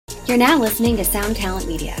You're now listening to Sound Talent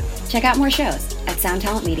Media. Check out more shows at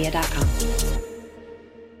soundtalentmedia.com.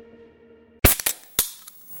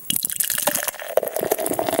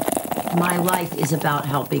 My life is about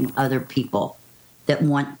helping other people that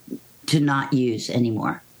want to not use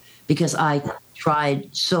anymore, because I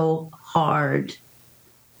tried so hard.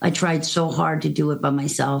 I tried so hard to do it by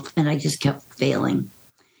myself, and I just kept failing.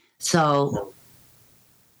 So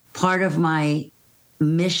part of my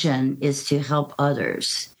mission is to help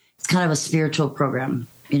others. It's kind of a spiritual program,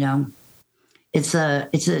 you know. I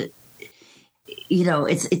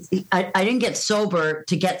didn't get sober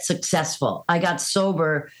to get successful. I got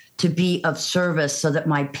sober to be of service so that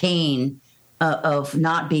my pain of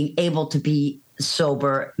not being able to be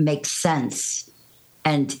sober makes sense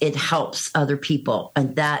and it helps other people.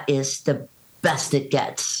 And that is the best it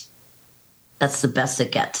gets. That's the best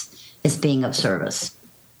it gets, is being of service.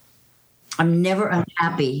 I'm never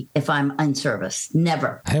unhappy if I'm in service.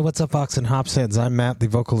 Never. Hey, what's up, Vox and Hops heads? I'm Matt, the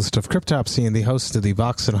vocalist of Cryptopsy and the host of the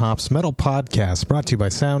Vox and Hops Metal Podcast, brought to you by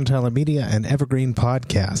Sound Talent Media and Evergreen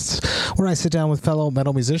Podcasts, where I sit down with fellow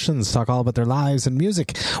metal musicians, talk all about their lives and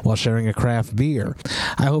music while sharing a craft beer.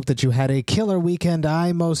 I hope that you had a killer weekend.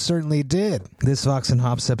 I most certainly did. This Vox and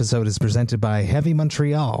Hops episode is presented by Heavy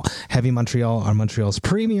Montreal. Heavy Montreal are Montreal's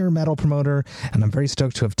premier metal promoter, and I'm very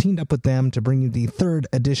stoked to have teamed up with them to bring you the third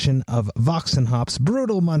edition of Vox and Hops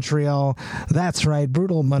Brutal Montreal. That's right,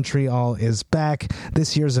 Brutal Montreal is back.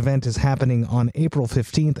 This year's event is happening on April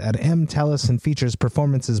 15th at MTELUS and features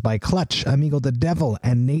performances by Clutch, Amigo the Devil,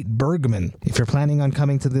 and Nate Bergman. If you're planning on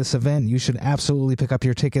coming to this event, you should absolutely pick up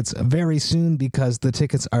your tickets very soon, because the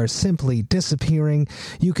tickets are simply disappearing.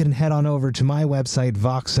 You can head on over to my website,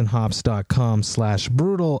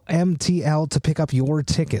 voxandhops.com/brutalmtl, to pick up your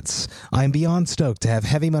tickets. I'm beyond stoked to have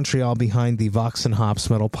Heavy Montreal behind the Vox and Hops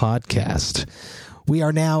Metal Podcast. We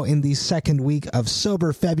are now in the second week of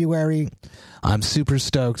Sober February. I'm super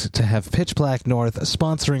stoked to have Pitch Black North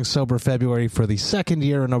sponsoring Sober February for the second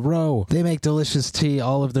year in a row. They make delicious tea.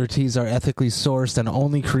 All of their teas are ethically sourced and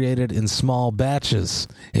only created in small batches.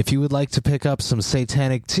 If you would like to pick up some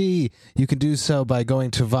satanic tea, you can do so by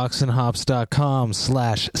going to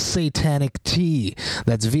voxandhops.com/satanic tea.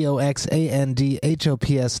 That's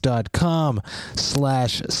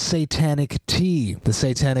voxandhops.com/satanic tea. The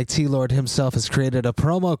Satanic Tea Lord himself has created a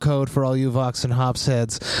promo code for all you Vox and Hops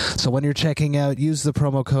heads. So when you're checking out, use the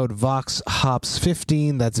promo code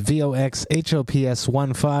VOXHOPS15, that's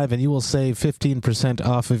VOXHOPS15, and you will save 15%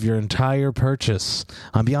 off of your entire purchase.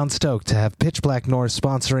 I'm beyond stoked to have Pitch Black North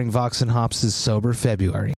sponsoring Vox and Hops' Sober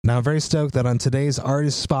February. Now, I'm very stoked that on today's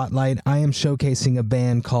Artist Spotlight, I am showcasing a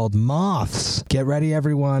band called Moths. Get ready,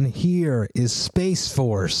 everyone. Here is Space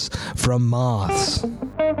Force from Moths.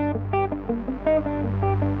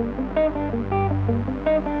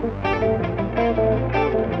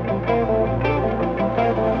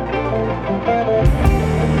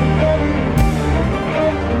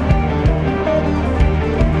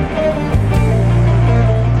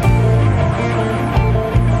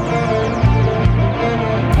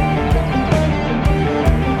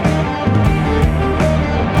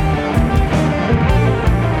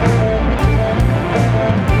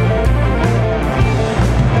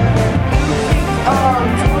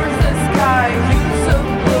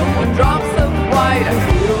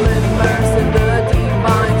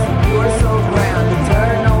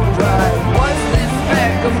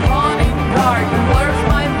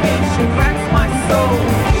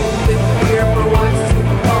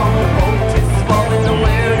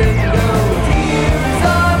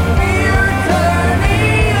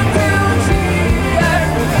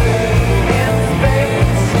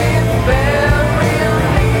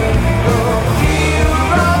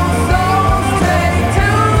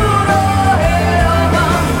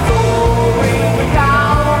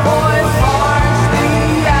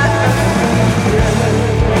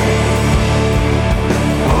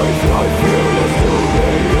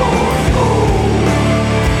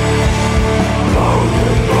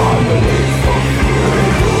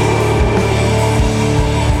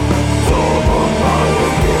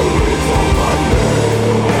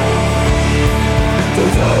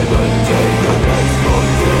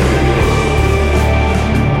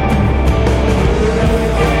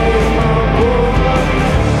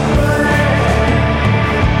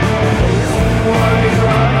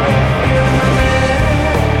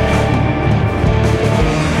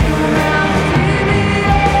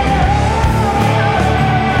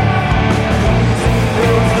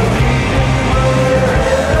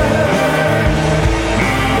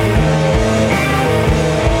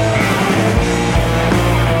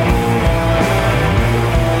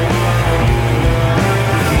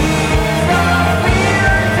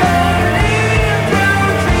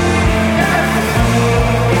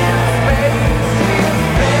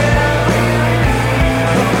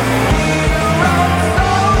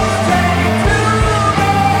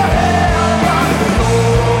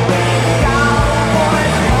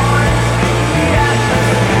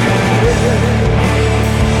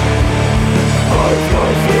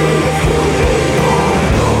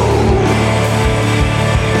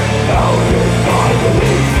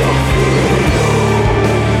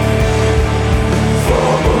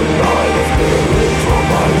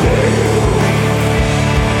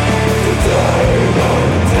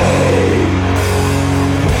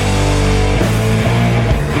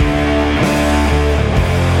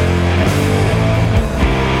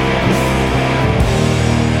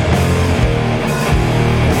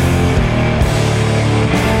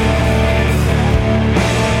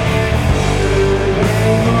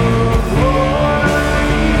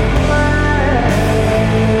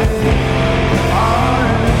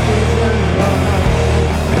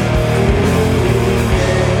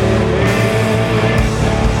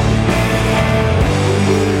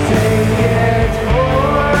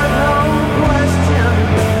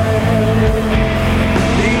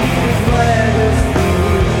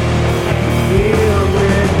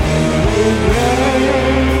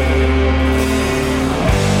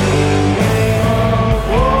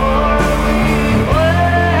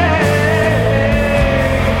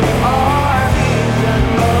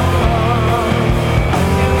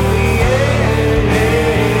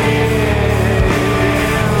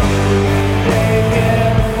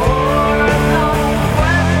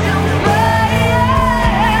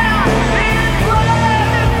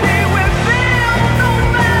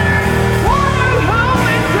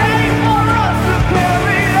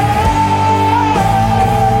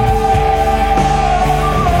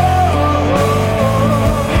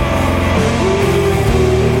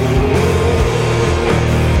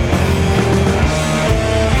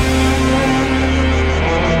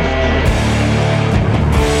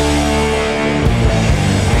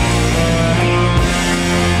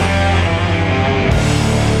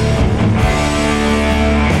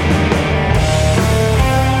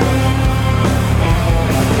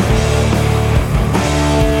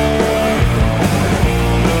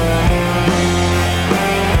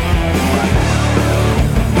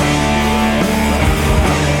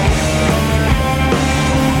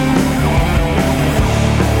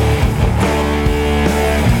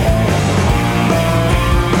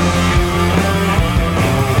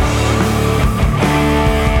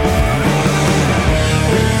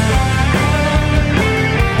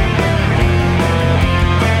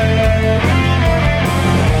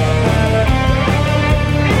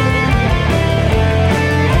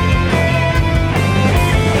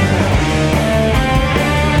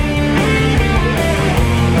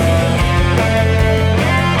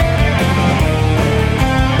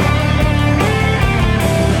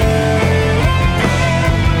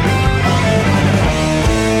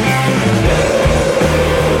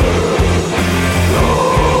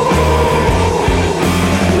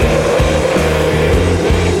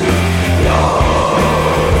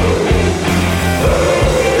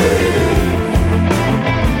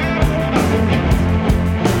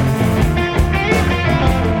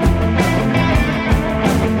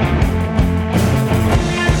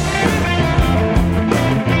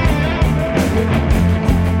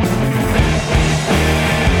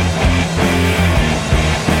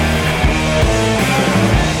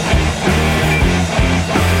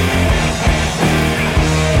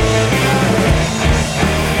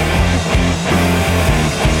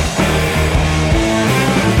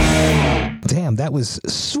 that was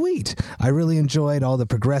sweet. I really enjoyed all the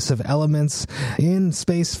progressive elements in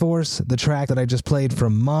Space Force, the track that I just played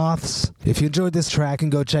from Moths. If you enjoyed this track,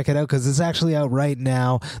 and go check it out because it's actually out right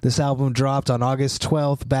now. This album dropped on August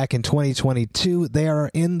 12th back in 2022. They are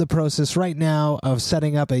in the process right now of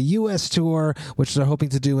setting up a U.S. tour, which they're hoping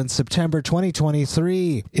to do in September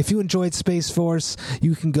 2023. If you enjoyed Space Force,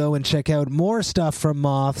 you can go and check out more stuff from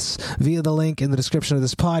Moths via the link in the description of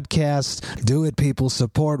this podcast. Do it, people.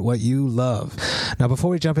 Support what you love. Now, before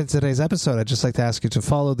we jump into today's episode, I'd just like to ask you to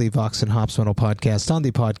follow the Vox and Hops Metal podcast on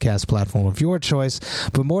the podcast platform of your choice.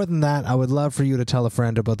 But more than that, I would love for you to tell a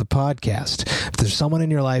friend about the podcast. If there's someone in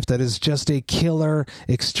your life that is just a killer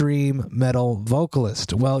extreme metal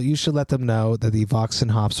vocalist, well, you should let them know that the Vox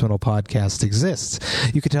and Hops Metal podcast exists.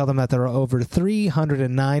 You can tell them that there are over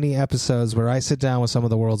 390 episodes where I sit down with some of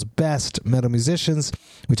the world's best metal musicians.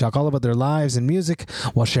 We talk all about their lives and music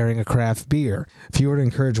while sharing a craft beer. If you were to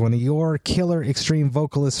encourage one of your killer extreme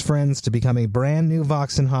vocalist friends to become a brand new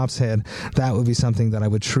Vox and Hops head, that would be something that I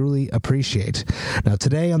would truly appreciate. Now,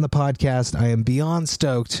 today on the podcast, I am beyond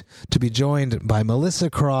stoked to be joined by Melissa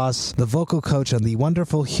Cross, the vocal coach and the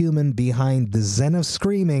wonderful human behind the Zen of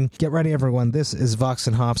Screaming. Get ready, everyone. This is Vox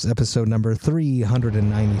and Hops episode number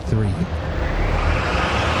 393.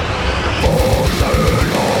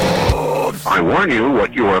 I warn you,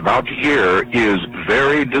 what you are about to hear is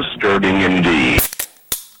very disturbing indeed.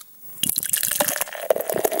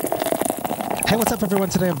 Hey, what's up, everyone?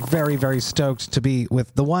 Today I'm very, very stoked to be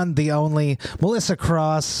with the one, the only, Melissa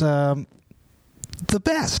Cross, the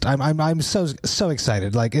best. I'm so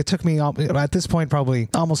excited. Like, it took me at this point probably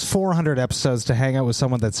almost 400 episodes to hang out with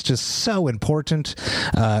someone that's just so important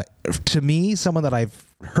to me, someone that I've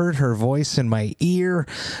heard her voice in my ear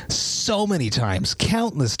so many times,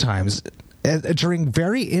 countless times, during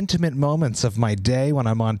very intimate moments of my day when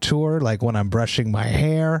I'm on tour, like when I'm brushing my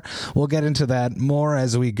hair. We'll get into that more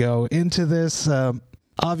as we go into this.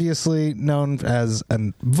 Obviously known as a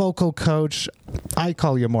vocal coach. I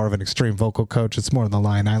call you more of an extreme vocal coach. It's more the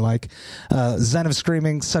line I like. Zen of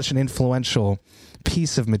Screaming, such an influential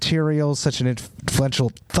piece of material, such an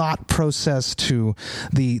influential thought process to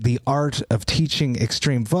the art of teaching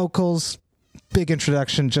extreme vocals. Big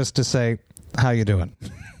introduction just to say, how you doing?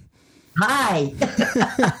 Hi.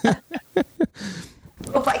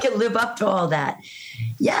 Hope I can live up to all that.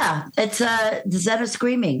 Yeah, it's the Zen of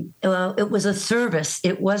Screaming. It was a service.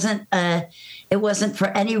 It wasn't for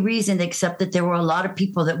any reason except that there were a lot of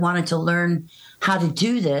people that wanted to learn how to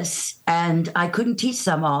do this, and I couldn't teach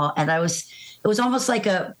them all. And it was almost like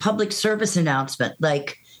a public service announcement.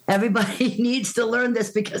 Like, everybody needs to learn this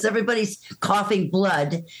because everybody's coughing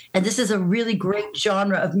blood. And this is a really great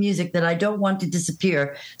genre of music that I don't want to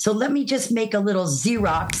disappear. So let me just make a little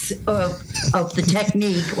Xerox of the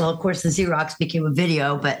technique. Well, of course, the Xerox became a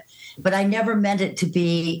video, but I never meant it to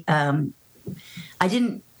be, I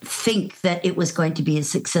didn't think that it was going to be as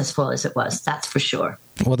successful as it was. That's for sure.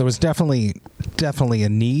 Well, there was definitely a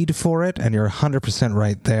need for it. And you're 100%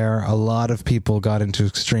 right there. A lot of people got into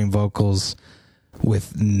extreme vocals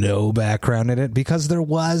with no background in it because there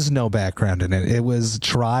was no background in it. It was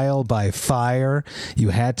trial by fire. You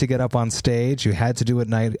had to get up on stage. You had to do it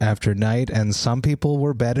night after night. And some people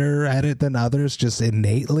were better at it than others, just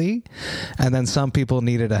innately. And then some people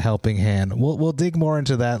needed a helping hand. We'll dig more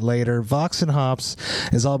into that later. Vox and Hops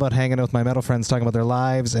is all about hanging out with my metal friends, talking about their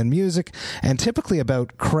lives and music, and typically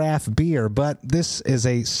about craft beer. But this is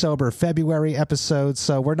a sober February episode,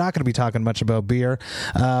 so we're not going to be talking much about beer.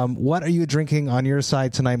 What are you drinking on your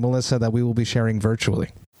side tonight, Melissa, that we will be sharing virtually?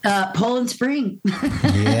 Poland Spring.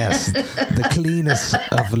 Yes, the cleanest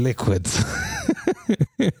of liquids.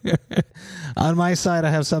 On my side, I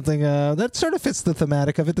have something that sort of fits the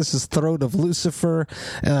thematic of it. This is Throat of Lucifer.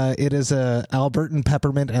 It is a Albertan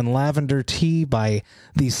peppermint and lavender tea by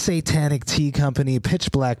the Satanic Tea Company,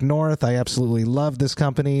 Pitch Black North. I absolutely love this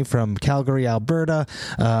company from Calgary, Alberta.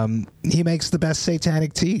 He makes the best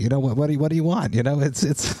satanic tea. You know, what do you want? You know, it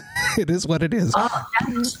is what it is. Oh,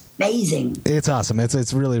 that's amazing. It's awesome.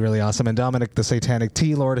 It's really, really awesome. And Dominic, the Satanic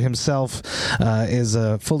Tea Lord himself, is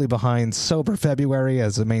fully behind Sober February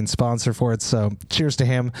as a main sponsor for it. So cheers to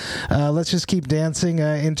him. Let's just keep dancing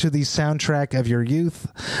into the soundtrack of your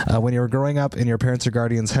youth. When you were growing up in your parents' or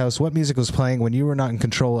guardians' house, what music was playing when you were not in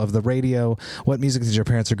control of the radio? What music did your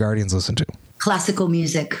parents or guardians listen to? Classical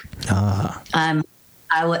music. And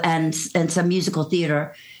some musical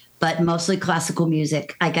theater, but mostly classical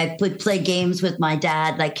music. Like, I would play games with my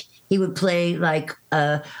dad. Like, he would play like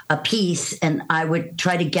a piece, and I would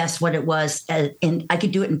try to guess what it was. And I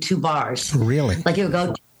could do it in 2 bars. Really? Like, he would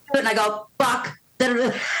go, and I go, fuck.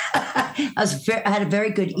 I had a very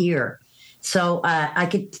good ear. So I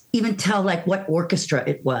could even tell like what orchestra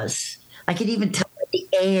it was. I could even tell the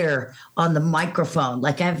air on the microphone.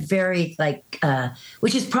 Like I have very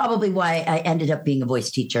which is probably why I ended up being a voice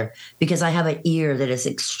teacher, because I have an ear that is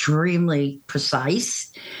extremely precise.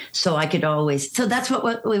 So I could always, so that's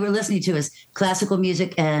what we were listening to is classical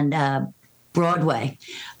music and Broadway.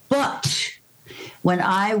 But when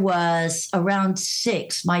I was around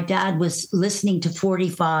 6, my dad was listening to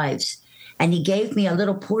 45s and he gave me a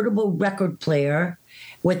little portable record player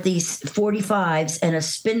with these 45s and a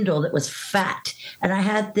spindle that was fat. And I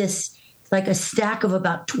had this, like a stack of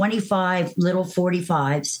about 25 little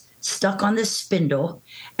 45s stuck on this spindle.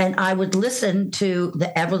 And I would listen to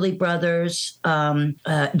the Everly Brothers,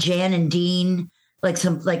 Jan and Dean, like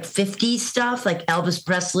some like 50s stuff, like Elvis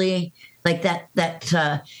Presley, like that.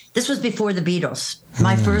 This was before the Beatles.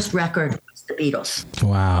 My first record was the Beatles.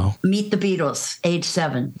 Wow. Meet the Beatles, age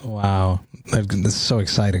 7. Wow. This is so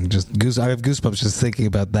exciting. I have goosebumps just thinking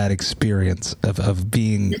about that experience of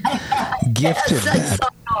being gifted Yes, that.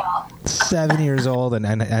 7 years old,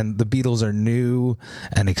 and the Beatles are new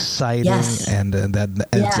and exciting, Yes. and that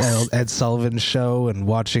Yes. Ed Sullivan show, and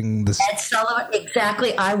watching this. Ed Sullivan,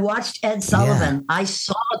 exactly. I watched Ed Sullivan. Yeah. I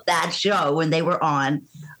saw that show when they were on.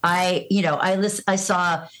 I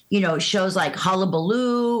saw, shows like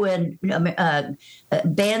Hullabaloo and American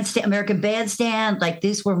Bandstand. Like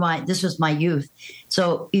this was my youth.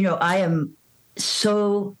 So, I am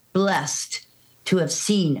so blessed to have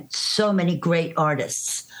seen so many great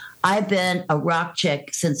artists. I've been a rock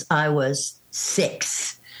chick since I was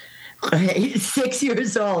 6, right? 6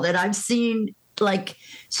 years old. And I've seen like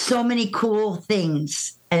so many cool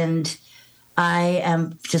things. And I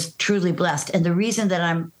am just truly blessed. And the reason that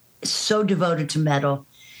I'm so devoted to metal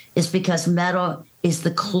is because metal is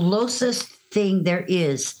the closest thing there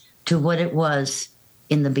is to what it was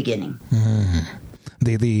in the beginning.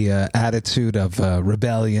 The attitude of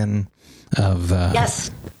rebellion, of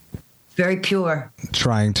Yes, very pure.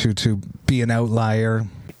 trying to be an outlier.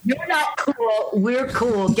 You're not cool. We're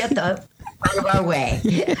cool. Get the out of our way.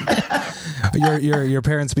 Your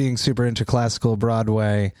parents being super into classical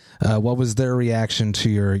Broadway, what was their reaction to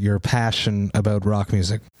your passion about rock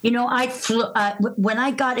music? When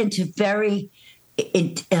I got into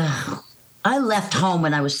I left home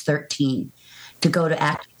when I was 13 to go to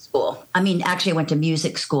acting school. I mean, actually, I went to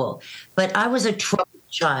music school, but I was a troubled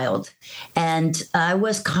child, and I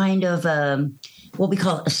was kind of what we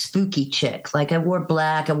call a spooky chick. Like I wore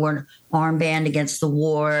black, I wore an armband against the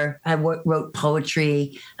war, I wrote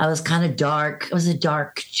poetry. I was kind of dark. I was a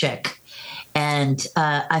dark chick, and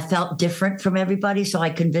I felt different from everybody. So I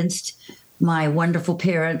convinced my wonderful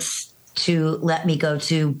parents to let me go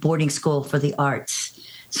to boarding school for the arts.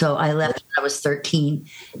 So I left when I was 13,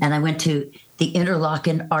 and I went to the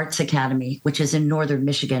Interlochen Arts Academy, which is in northern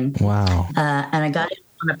Michigan. Wow. And I got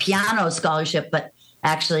on a piano scholarship, but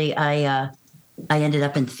actually I ended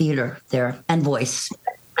up in theater there and voice.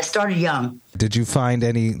 I started young. Did you find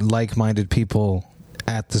any like-minded people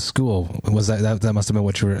at the school? Was that must have been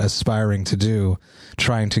what you were aspiring to do,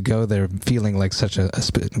 trying to go there, feeling like such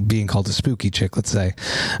being called a spooky chick, let's say.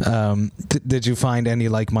 Did you find any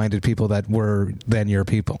like-minded people that were then your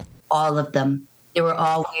people? All of them. They were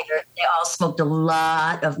all weird. They all smoked a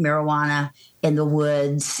lot of marijuana in the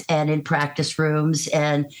woods and in practice rooms.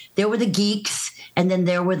 And there were the geeks, and then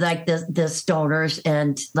there were like the stoners,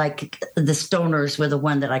 and like the stoners were the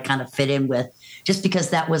one that I kind of fit in with, just because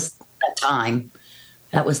that was the time.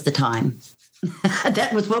 That was the time.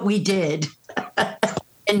 That was what we did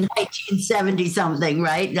in 1970 something,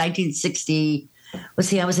 right? 1960. Let's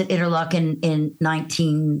see, I was at Interlochen in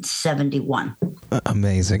 1971.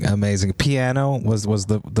 Amazing. Piano was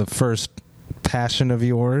the first passion of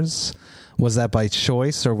yours. Was that by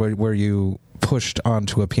choice, or were you pushed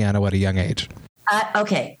onto a piano at a young age?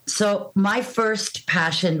 Okay, so my first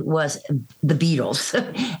passion was the Beatles,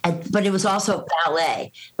 but it was also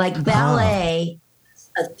ballet. Like ballet,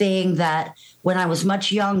 a thing that when I was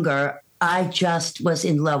much younger, I just was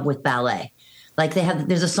in love with ballet. Like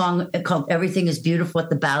there's a song called "Everything Is Beautiful" at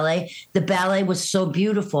the ballet. The ballet was so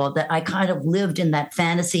beautiful that I kind of lived in that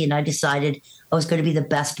fantasy, and I decided I was going to be the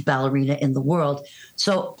best ballerina in the world.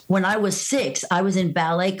 So when I was 6, I was in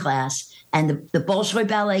ballet class, and the Bolshoi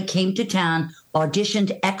Ballet came to town,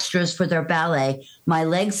 auditioned extras for their ballet. My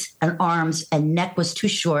legs and arms and neck was too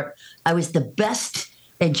short. I was the best.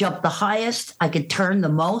 They jumped the highest. I could turn the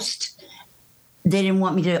most. They didn't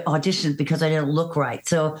want me to audition because I didn't look right.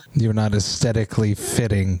 So you're not aesthetically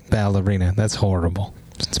fitting ballerina. That's horrible,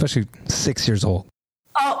 especially 6 years old.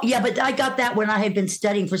 Oh, yeah, but I got that when I had been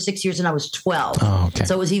studying for 6 years and I was 12. Oh, okay.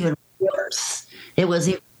 So it was even worse. It was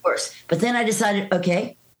even worse. But then I decided,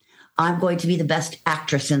 okay, I'm going to be the best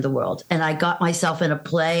actress in the world. And I got myself in a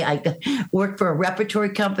play. I worked for a repertory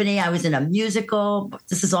company. I was in a musical.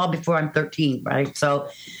 This is all before I'm 13, right? So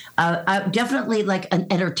I'm definitely like an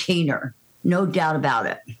entertainer, no doubt about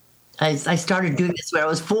it. I started doing this when I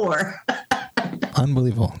was 4.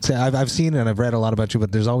 Unbelievable. See, I've seen and I've read a lot about you,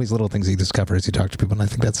 but there's always little things you discover as you talk to people, and I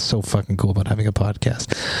think that's so fucking cool about having a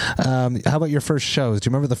podcast. How about your first shows? Do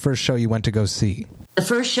you remember the first show you went to go see? The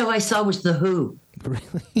first show I saw was The Who. Really?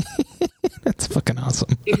 That's fucking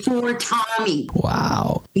awesome. Before Tommy.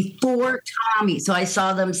 Wow. Before Tommy. So I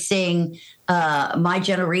saw them sing My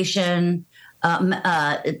Generation,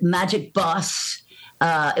 Magic Bus.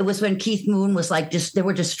 It was when Keith Moon was like, they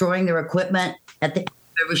were destroying their equipment at the end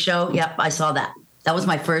of every show. Yep, I saw that. That was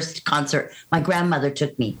my first concert. My grandmother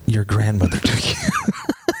took me. Your grandmother took you.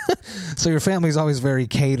 So your family's always very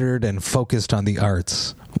catered and focused on the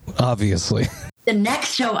arts, obviously. The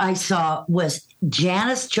next show I saw was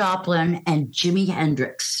Janis Joplin and Jimi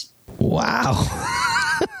Hendrix. Wow.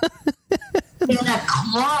 In a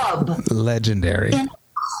club. Legendary. In a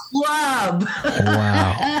club.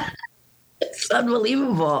 Wow. It's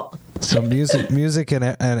unbelievable. So music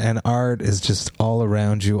and art is just all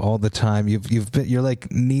around you all the time. You're like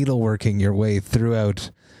needleworking your way throughout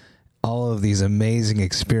all of these amazing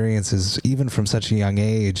experiences, even from such a young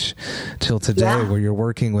age till today, where you're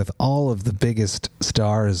working with all of the biggest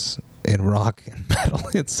stars in rock and metal.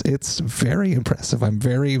 It's very impressive. I'm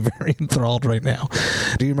very, very enthralled right now.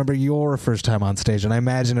 Do you remember your first time on stage? And I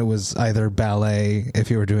imagine it was either ballet, if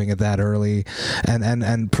you were doing it that early,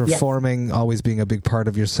 and performing always being a big part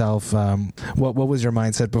of yourself. What was your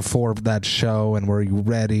mindset before that show, and were you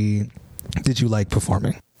ready? Did you like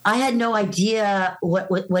performing? I had no idea what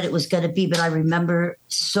it was going to be, but I remember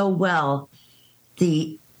so well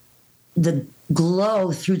the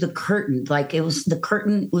glow through the curtain. Like the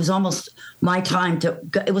curtain was almost my time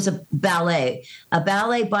it was a ballet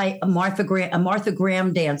by a Martha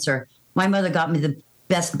Graham dancer. My mother got me the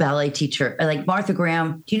best ballet teacher. Like Martha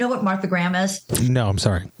Graham. Do you know what Martha Graham is? No, I'm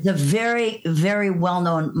sorry. The very, very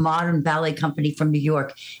well-known modern ballet company from New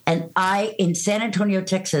York. And I, in San Antonio,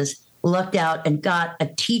 Texas, lucked out and got a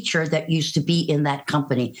teacher that used to be in that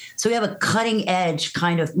company. So we have a cutting edge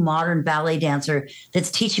kind of modern ballet dancer that's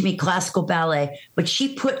teaching me classical ballet, but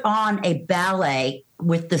she put on a ballet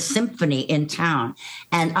with the symphony in town,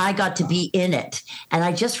 and I got to be in it. And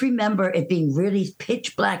I just remember it being really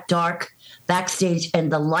pitch black dark backstage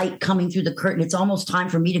and the light coming through the curtain. It's almost time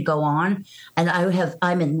for me to go on. And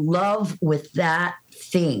I'm in love with that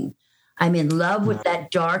thing. I'm in love with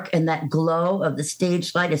that dark and that glow of the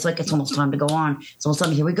stage light. It's like, it's almost time to go on. It's almost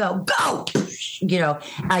time. Here we go. Go. You know,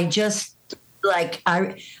 I just like,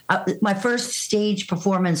 my first stage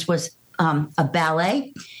performance was a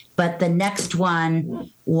ballet, but the next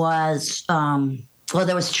one was,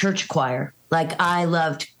 there was church choir. Like I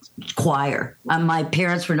loved choir. My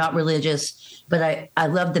parents were not religious, but I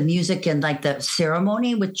loved the music and like the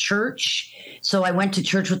ceremony with church. So I went to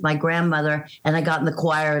church with my grandmother, and I got in the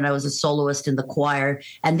choir, and I was a soloist in the choir.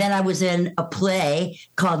 And then I was in a play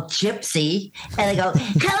called Gypsy, and I go,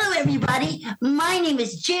 "Hello, everybody. My name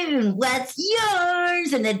is June. What's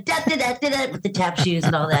yours?" And then da-da-da-da-da with the tap shoes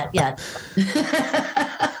and all that. Yeah.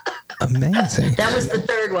 Amazing. That was the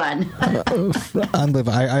third one.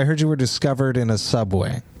 Unbelievable. I heard you were discovered in a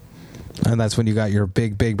subway, and that's when you got your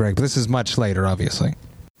big break. But this is much later, obviously.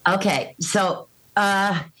 Okay, so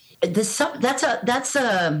I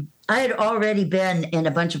had already been in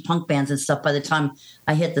a bunch of punk bands and stuff by the time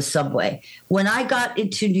I hit the subway. When I got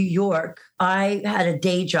into New York, I had a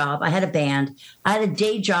day job. I had a band. I had a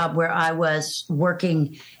day job where I was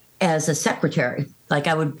working as a secretary. Like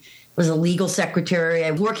was a legal secretary.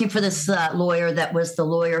 I was working for this lawyer that was the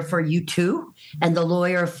lawyer for U2 and the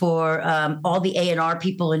lawyer for all the A&R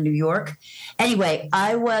people in New York. Anyway,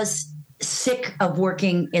 I was sick of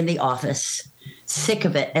working in the office. Sick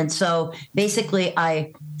of it. And so basically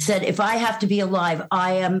I said, if I have to be alive,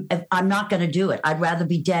 I'm not going to do it. I'd rather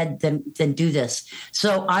be dead than do this.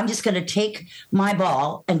 So I'm just going to take my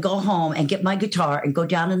ball and go home and get my guitar and go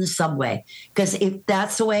down in the subway. Because if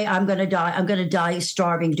that's the way I'm going to die, I'm going to die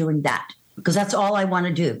starving doing that. Because that's all I want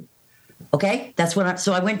to do. Okay?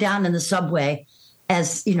 So I went down in the subway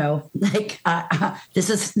as, you know, like, this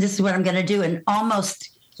is what I'm going to do. And almost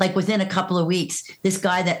like within a couple of weeks, this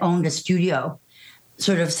guy that owned a studio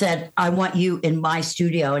sort of said, "I want you in my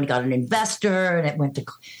studio," and he got an investor, and it went to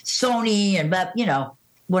Sony, and you know,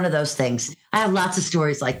 one of those things. I have lots of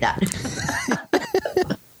stories like that.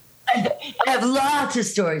 I have lots of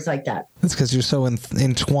stories like that. That's because you're so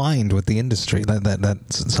entwined with the industry.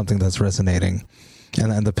 That's something that's resonating,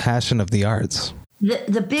 and the passion of the arts.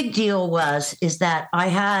 the big deal is that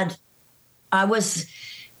I was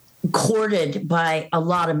courted by a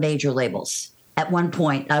lot of major labels. At one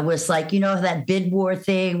point, I was like, that bid war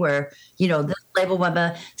thing where, this label, blah,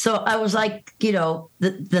 blah. So I was like,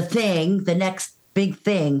 the next big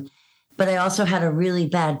thing. But I also had a really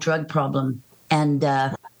bad drug problem. And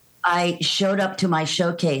I showed up to my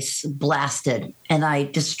showcase blasted, and I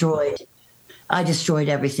destroyed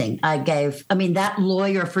everything. That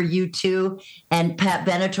lawyer for U2 and Pat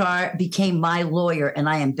Benatar became my lawyer, and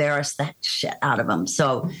I embarrassed that shit out of him.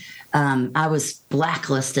 So I was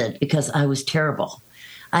blacklisted because I was terrible.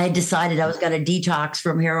 I had decided I was going to detox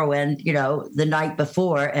from heroin, the night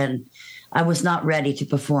before, and I was not ready to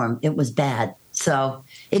perform. It was bad. So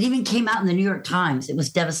it even came out in the New York Times. It was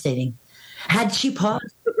devastating. Had she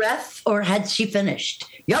paused for breath, or had she finished?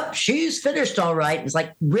 Yep, she's finished all right. It was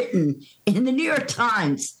like written in the New York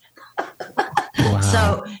Times. Wow.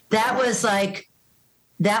 So that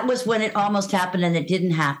was when it almost happened, and it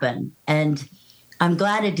didn't happen. And I'm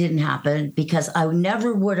glad it didn't happen, because I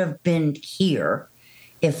never would have been here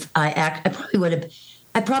if I probably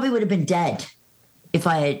would have been dead if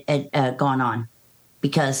I had gone on,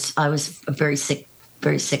 because I was a very sick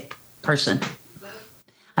person.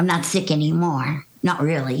 I'm not sick anymore. Not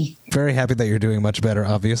really. Very happy that you're doing much better,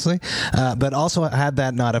 obviously. But also, had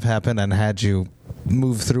that not have happened, and had you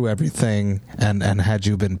moved through everything, and had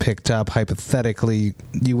you been picked up, hypothetically,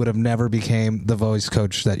 you would have never became the voice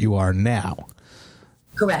coach that you are now.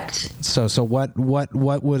 Correct. So what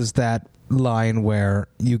was that line where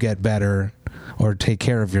you get better or take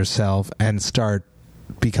care of yourself and start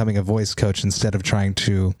becoming a voice coach instead of trying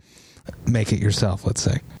to make it yourself, let's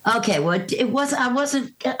say? Okay, well, I was a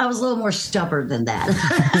little more stubborn than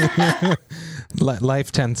that.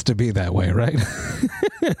 Life tends to be that way, right?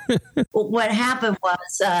 What happened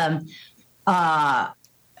was, I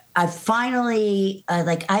finally,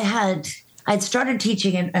 I'd started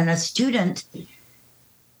teaching, and a student,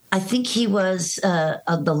 I think he was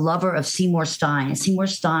the lover of Seymour Stein. Seymour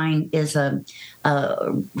Stein is a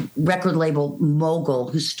record label mogul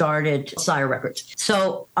who started Sire Records.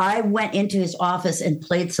 So I went into his office and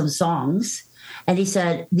played some songs, and he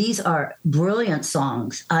said, "These are brilliant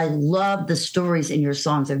songs. I love the stories in your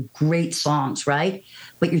songs. They're great songs, right?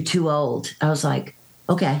 But you're too old." I was like,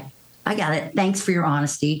 "Okay, I got it. Thanks for your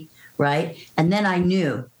honesty," right? And then I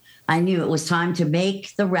knew it was time to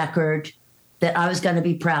make the record that I was going to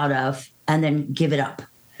be proud of, and then give it up.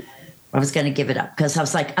 I was going to give it up because I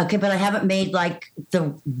was like, okay, but I haven't made like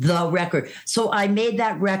the record. So I made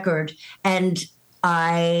that record, and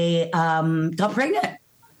I got pregnant.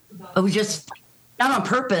 It was just not on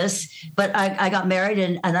purpose, but I got married,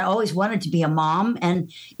 and I always wanted to be a mom.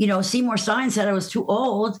 And, Seymour Stein said I was too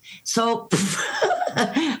old. So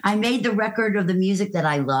I made the record of the music that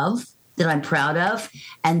I love, that I'm proud of.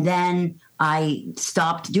 And then I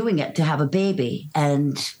stopped doing it to have a baby,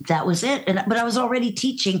 and that was it. But I was already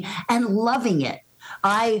teaching and loving it.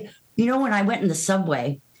 When I went in the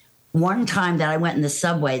subway, one time that I went in the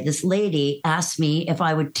subway, this lady asked me if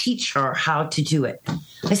I would teach her how to do it.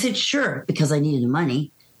 I said, sure, because I needed the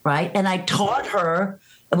money, right? And I taught her.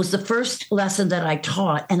 It was the first lesson that I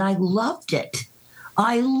taught, and I loved it.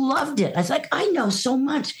 I was like, I know so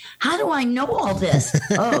much. How do I know all this?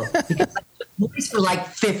 Oh, because I took voice for like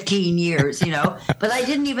 15 years, But I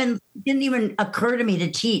didn't even occur to me to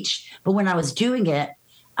teach. But when I was doing it,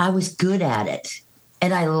 I was good at it,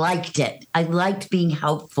 and I liked it. I liked being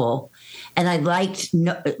helpful, and I liked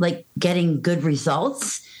getting good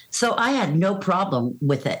results. So I had no problem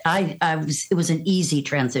with it. It was an easy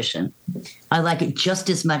transition. I like it just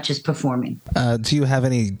as much as performing. Do you have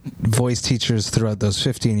any voice teachers throughout those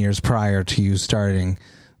 15 years prior to you starting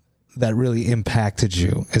that really impacted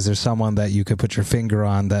you? Is there someone that you could put your finger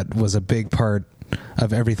on that was a big part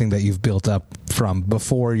of everything that you've built up from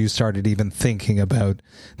before you started even thinking about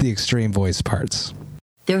the extreme voice parts?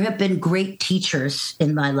 There have been great teachers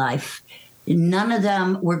in my life. None of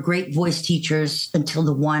them were great voice teachers until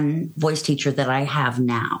the one voice teacher that I have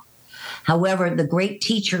now. However, the great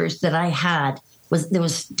teachers that I had there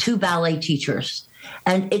was two ballet teachers.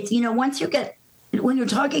 And it's, when you're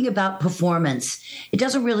talking about performance, it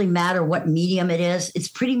doesn't really matter what medium it is. It's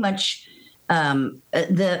pretty much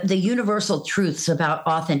the universal truths about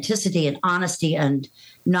authenticity and honesty, and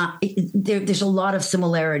there's a lot of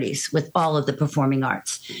similarities with all of the performing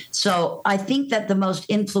arts. So I think that the most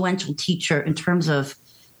influential teacher in terms of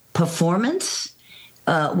performance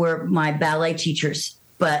were my ballet teachers,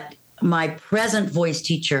 but my present voice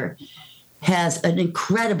teacher has an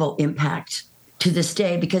incredible impact to this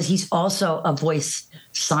day because he's also a voice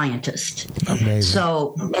scientist. Amazing.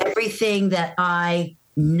 So everything that I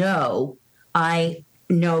know I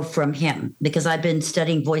know from him because I've been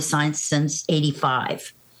studying voice science since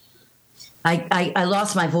 85. I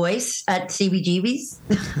lost my voice at CBGB's.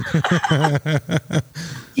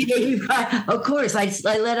 Of course,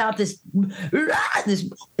 I let out this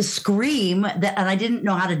scream and I didn't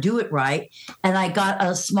know how to do it right. And I got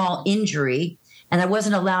a small injury and I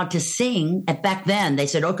wasn't allowed to sing. And back then they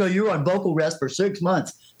said, okay, you're on vocal rest for 6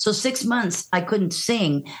 months. So 6 months I couldn't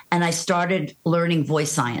sing. And I started learning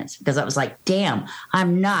voice science because I was like, damn,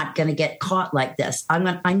 I'm not going to get caught like this.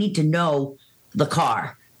 I need to know the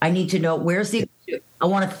car. I need to know I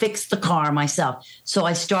want to fix the car myself. So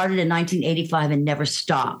I started in 1985 and never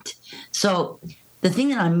stopped. So the thing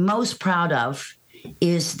that I'm most proud of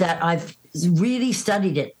is that I've really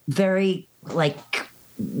studied it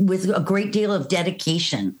with a great deal of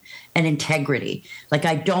dedication and integrity. Like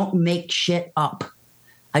I don't make shit up.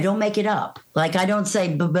 I don't make it up. Like I don't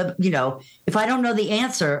say, if I don't know the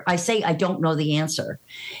answer, I say I don't know the answer.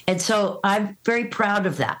 And so I'm very proud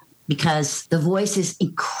of that. Because the voice is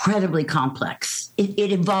incredibly complex.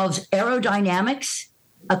 It involves aerodynamics,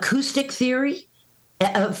 acoustic theory,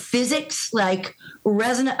 physics, like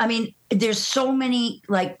resonance. I mean, there's so many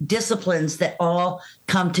like disciplines that all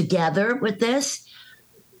come together with this.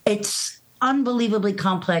 It's unbelievably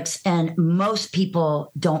complex, and most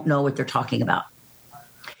people don't know what they're talking about.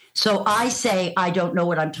 So I say I don't know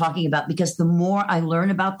what I'm talking about because the more I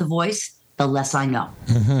learn about the voice, the less I know.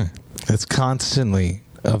 Mm-hmm. It's constantly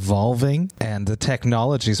evolving, and the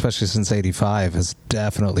technology, especially since 85, has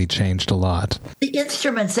definitely changed a lot. The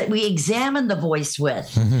instruments that we examine the voice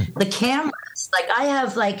with, the cameras, like I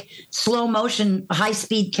have like slow motion, high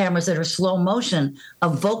speed cameras that are slow motion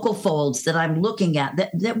of vocal folds that I'm looking at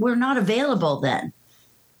that were not available then.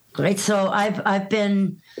 Right. So I've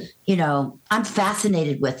been, I'm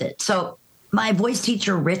fascinated with it. So my voice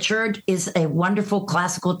teacher, Richard, is a wonderful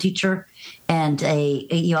classical teacher, and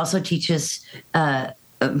he also teaches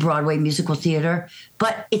Broadway musical theater,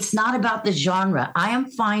 but it's not about the genre. I am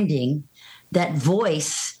finding that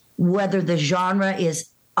voice, whether the genre is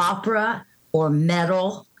opera or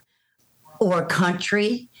metal or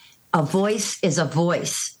country, a voice is a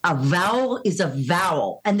voice. A vowel is a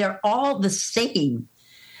vowel, and they're all the same.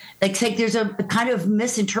 Like there's a kind of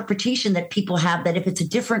misinterpretation that people have that if it's a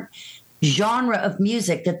different genre of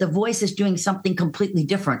music, that the voice is doing something completely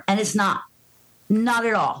different, and it's not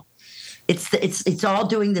at all. It's all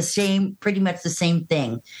doing pretty much the same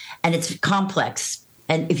thing, and it's complex.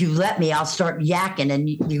 And if you let me, I'll start yakking, and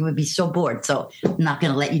you would be so bored. So I'm not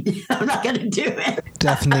going to let you. I'm not going to do it.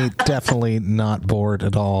 Definitely not bored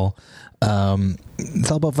at all.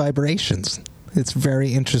 It's all about vibrations. It's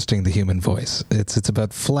very interesting, the human voice. It's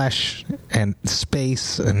about flesh and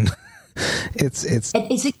space, and it's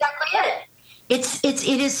exactly it.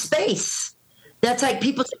 It is space. That's like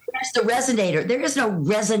people say, where's the resonator? There is no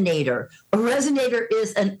resonator. A resonator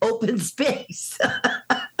is an open space.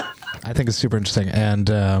 I think it's super interesting. And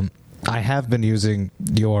I have been using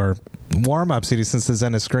your warm-up CD since the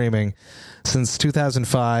Zen is Screaming since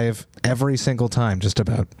 2005, every single time, just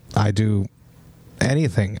about. I do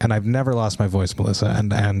anything, and I've never lost my voice, Melissa.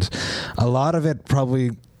 And a lot of it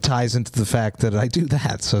probably ties into the fact that I do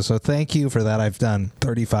that. So thank you for that. I've done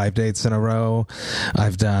 35 dates in a row.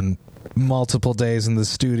 I've done multiple days in the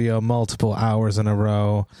studio, multiple hours in a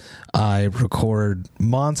row. I record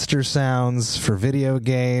monster sounds for video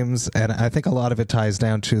games, and I think a lot of it ties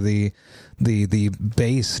down to the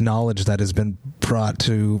base knowledge that has been brought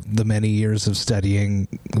to the many years of studying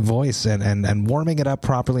voice and warming it up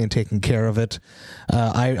properly and taking care of it.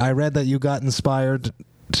 I read that you got inspired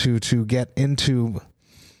to get into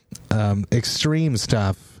extreme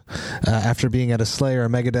stuff after being at a Slayer or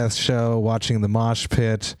Megadeth show, watching the mosh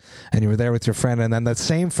pit, and you were there with your friend, and then that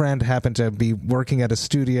same friend happened to be working at a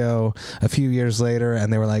studio a few years later,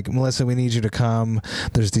 and they were like, Melissa, we need you to come.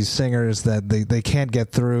 There's these singers that they can't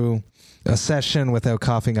get through a session without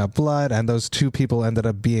coughing up blood, and those two people ended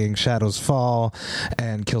up being Shadows Fall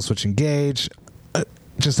and Killswitch Engage.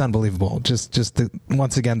 Just unbelievable. Just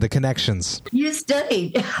once again, the connections. You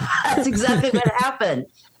studied. That's exactly what happened.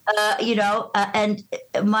 And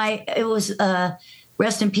it was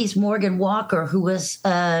rest in peace, Morgan Walker, who was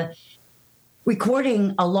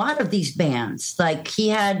recording a lot of these bands. Like he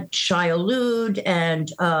had Shai-Hulud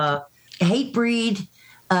and Hatebreed,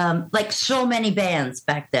 like so many bands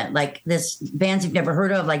back then. Like this bands you've never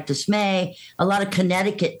heard of, like Dismay, a lot of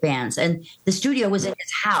Connecticut bands. And the studio was in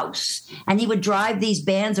his house, and he would drive these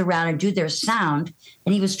bands around and do their sound.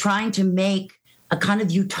 And he was trying to make a kind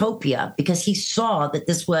of utopia because he saw that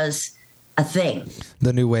this was a thing.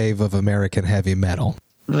 The new wave of American heavy metal.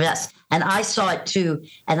 Yes. And I saw it too.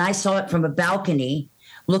 And I saw it from a balcony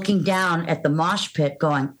looking down at the mosh pit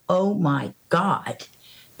going, oh my God,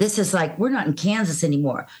 this is like, we're not in Kansas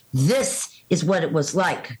anymore. This is what it was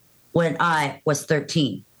like when I was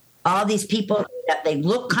 13. All these people, they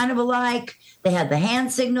look kind of alike. They had the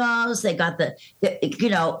hand signals. They got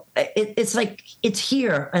it's like, it's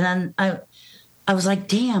here. And then I was like,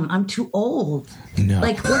 damn, I'm too old. No.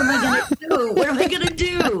 Like, what am I going to do? What am I going to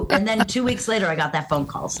do? And then 2 weeks later, I got that phone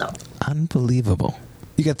call. So unbelievable.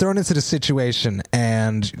 You get thrown into the situation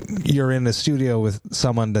and you're in a studio with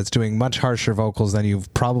someone that's doing much harsher vocals than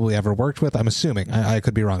you've probably ever worked with. I'm assuming. I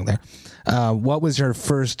could be wrong there. What was your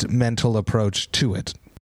first mental approach to it?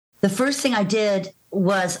 The first thing I did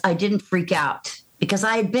was I didn't freak out because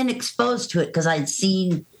I had been exposed to it because I'd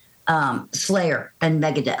seen Slayer and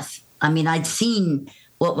Megadeth. I mean, I'd seen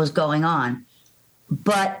what was going on.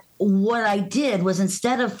 But what I did was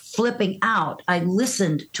instead of flipping out, I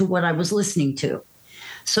listened to what I was listening to.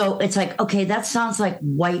 So it's like, okay, that sounds like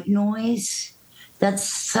white noise. That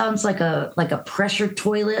sounds like a pressure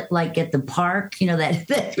toilet, like at the park,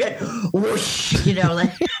 that whoosh,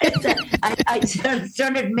 like I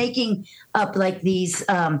started making up like these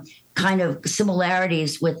kind of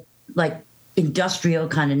similarities with like industrial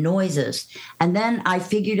kind of noises. And then I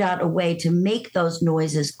figured out a way to make those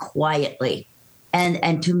noises quietly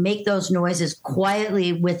and to make those noises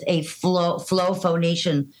quietly with a flow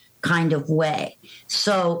phonation kind of way.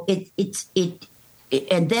 So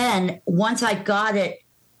and then once I got it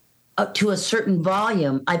up to a certain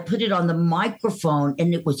volume, I put it on the microphone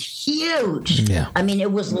and it was huge. Yeah. I mean,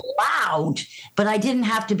 it was loud, but I didn't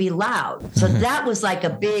have to be loud. So that was like a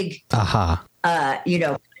big, kind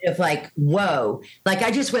of like, whoa. Like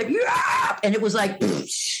I just went, yeah! And it was like,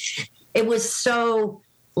 it was so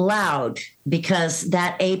loud because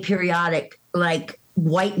that aperiodic, like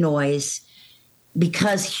white noise,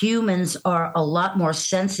 because humans are a lot more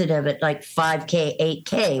sensitive at like 5K,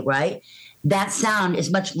 8K, right? That sound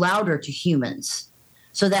is much louder to humans.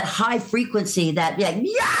 So that high frequency, that like,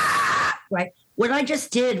 yeah, right? What I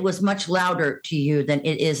just did was much louder to you than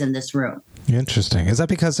it is in this room. Interesting. Is that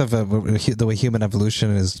because of the way human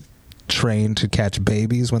evolution is trained to catch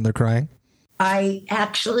babies when they're crying? I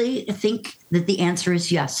actually think that the answer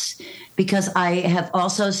is yes, because I have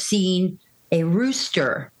also seen a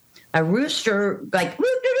rooster like,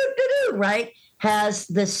 right, has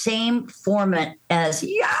the same format as,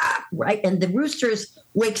 yeah, right? And the roosters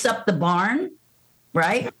wakes up the barn,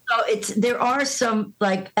 right? So there are some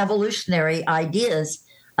like evolutionary ideas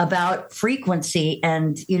about frequency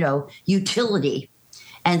and, utility.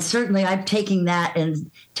 And certainly I'm taking that and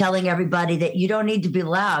telling everybody that you don't need to be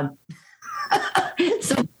loud.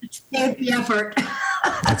 So save the effort.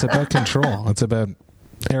 It's about control. It's about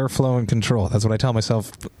airflow and control. That's what I tell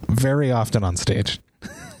myself very often on stage.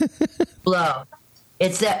 Flow.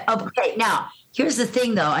 It's that. Okay, now, here's the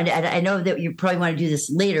thing, though. I know that you probably want to do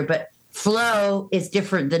this later, but flow is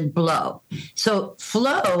different than blow. So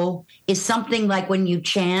flow is something like when you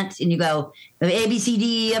chant and you go, A, B, C,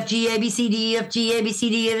 D, E, F, G, A, B, C, D, E, F, G, A, B, C,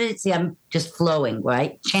 D, E, F. See, I'm just flowing,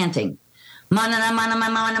 right? Chanting. I'm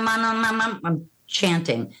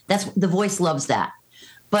chanting. The voice loves that.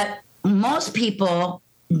 But most people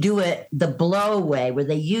do it the blow way, where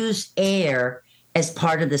they use air as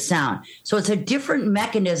part of the sound. So it's a different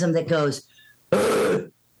mechanism that goes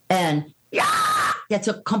and yeah. That's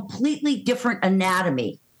a completely different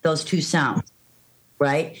anatomy, those two sounds,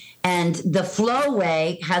 right? And the flow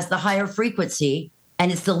way has the higher frequency and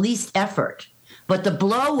it's the least effort. But the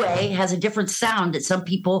blow way has a different sound that some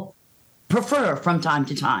people prefer from time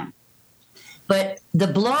to time. But the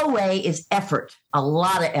blow way is effort, a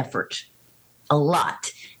lot of effort, a lot.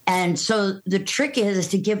 And so the trick is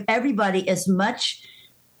to give everybody as much,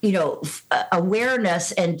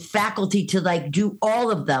 awareness and faculty to like do all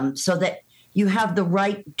of them so that you have the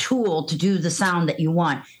right tool to do the sound that you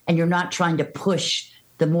want. And you're not trying to push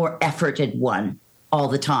the more efforted one all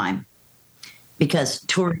the time because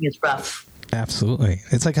touring is rough. Absolutely.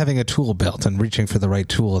 It's like having a tool belt and reaching for the right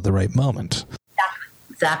tool at the right moment.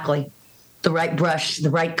 Exactly. The right brush, the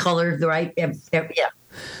right color, the right, yeah.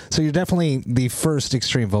 So you're definitely the first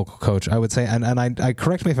extreme vocal coach, I would say. And I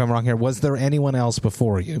correct me if I'm wrong here. Was there anyone else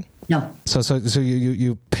before you? No. So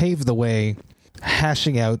you paved the way,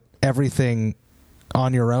 hashing out everything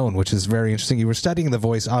on your own, which is very interesting. You were studying the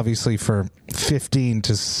voice, obviously, for 15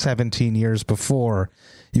 to 17 years before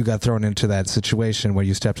you got thrown into that situation where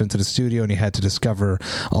you stepped into the studio and you had to discover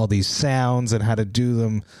all these sounds and how to do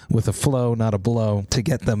them with a flow, not a blow, to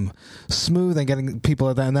get them smooth and getting people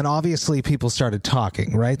at that. And then obviously people started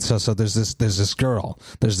talking, right? So there's this girl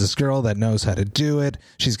that knows how to do it.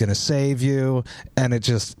 She's going to save you. And it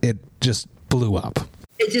just blew up.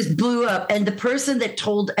 It just blew up. And the person that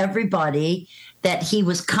told everybody that he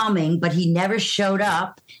was coming, but he never showed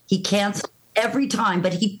up, he canceled every time,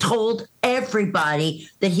 but he told everybody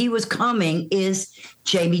that he was coming, is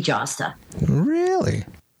Jamie Josta. Really?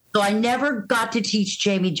 So I never got to teach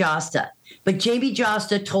Jamie Josta, but Jamie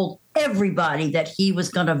Josta told everybody that he was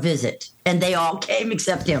going to visit, and they all came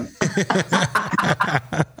except him.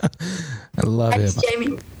 I love Thanks, him.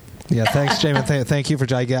 Jamie. Yeah, thanks, Jamie. Thank you for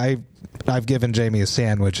I've given Jamie a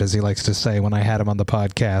sandwich, as he likes to say, when I had him on the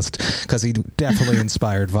podcast, because he definitely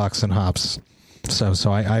inspired Vox and Hops. So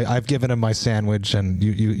I've given him my sandwich, and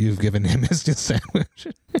you've given him his sandwich.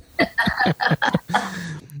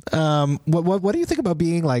 What do you think about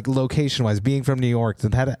being, like, location-wise, being from New York?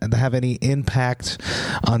 Did that have any impact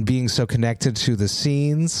on being so connected to the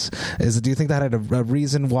scenes? Do you think that had a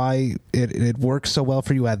reason why it worked so well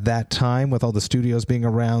for you at that time, with all the studios being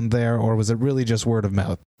around there, or was it really just word of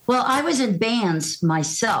mouth? Well, I was in bands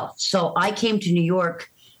myself, so I came to New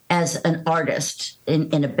York as an artist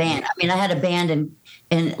in a band. I mean, I had a band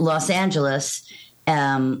in Los Angeles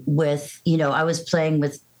with, I was playing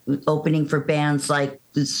with opening for bands like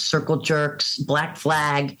the Circle Jerks, Black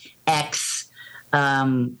Flag, X,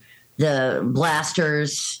 the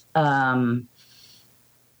Blasters,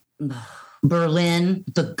 Berlin,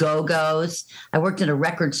 the Go-Go's. I worked at a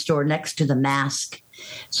record store next to the Mask.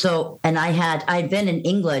 So, and I'd been in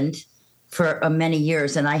England for many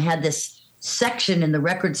years, and I had this section in the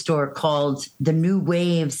record store called the New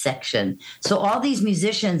Wave section. So all these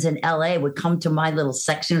musicians in LA would come to my little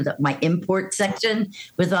section, my import section,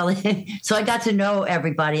 with all. So I got to know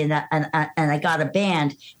everybody, and I got a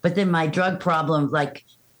band. But then my drug problem, like,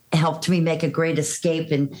 helped me make a great escape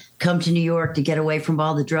and come to New York to get away from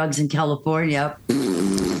all the drugs in California.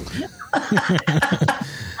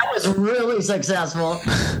 I was really successful.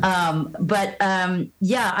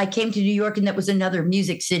 Yeah, I came to New York, and that was another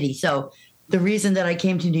music city. So the reason that I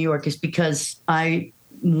came to New York is because I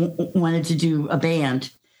wanted to do a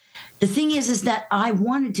band. The thing is that I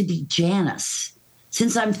wanted to be Janis.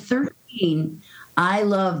 Since I'm 13, I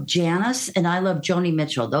love Janis and I love Joni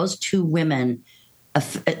Mitchell. Those two women,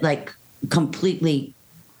 like, completely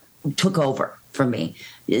took over for me.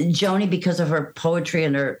 Joni, because of her poetry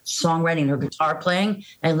and her songwriting and her guitar playing.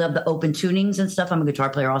 I love the open tunings and stuff. I'm a guitar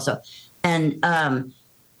player also. And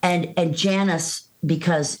Janis,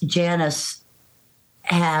 because Janis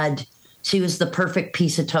she was the perfect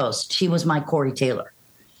piece of toast. She was my Corey Taylor.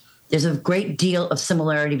 There's a great deal of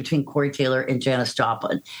similarity between Corey Taylor and Janis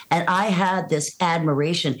Joplin. And I had this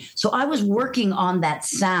admiration. So I was working on that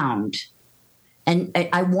sound, and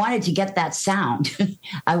I wanted to get that sound.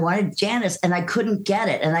 I wanted Janis, and I couldn't get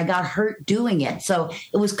it, and I got hurt doing it. So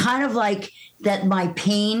it was kind of like that my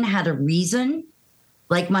pain had a reason.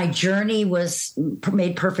 Like, my journey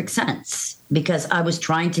made perfect sense because I was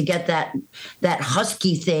trying to get that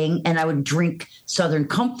husky thing, and I would drink Southern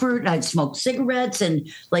Comfort, and I'd smoke cigarettes and,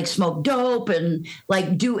 like, smoke dope and,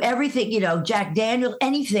 like, do everything, Jack Daniels,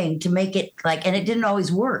 anything to make it like, and it didn't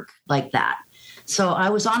always work like that. So I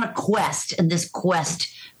was on a quest, and this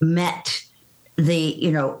quest met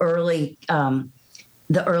the early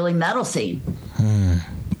metal scene.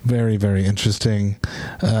 Very, very interesting.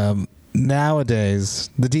 Nowadays,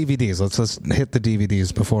 the DVDs. Let's hit the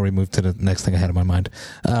DVDs before we move to the next thing I had in my mind.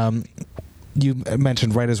 You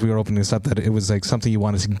mentioned right as we were opening this up that it was like something you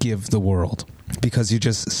wanted to give the world because you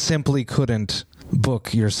just simply couldn't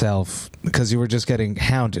book yourself because you were just getting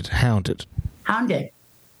hounded,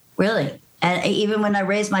 really. And even when I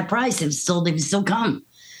raised my price, they would still come.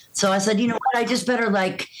 So I said, you know what? I just better,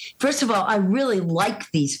 like, first of all, I really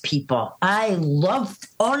like these people. I loved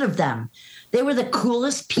all of them. They were the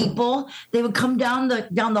coolest people. They would come down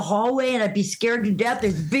the hallway, and I'd be scared to death.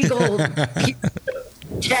 There's big old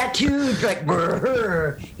tattoos, like,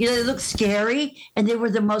 they look scary, and they were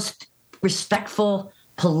the most respectful,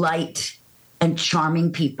 polite, and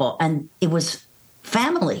charming people. And it was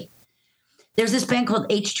family. There's this band called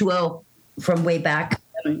H2O from way back,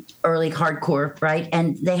 early hardcore, right?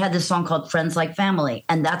 And they had this song called Friends Like Family,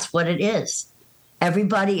 and that's what it is.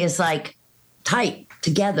 Everybody is, like, tight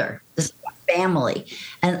together. This is a family,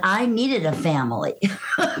 and I needed a family.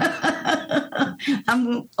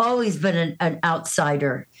 I've always been an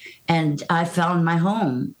outsider, and I found my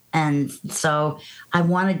home, and so I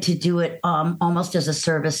wanted to do it almost as a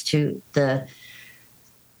service to the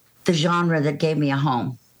genre that gave me a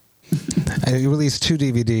home. I released 2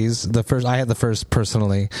 DVDs. The first, I had the first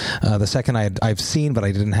personally. The second I've seen, but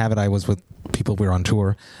I didn't have it. I was with people. We were on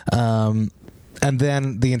tour. And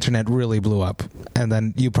then the internet really blew up. And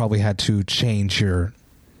then you probably had to change your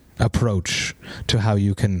approach to how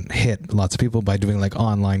you can hit lots of people by doing like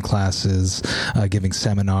online classes, giving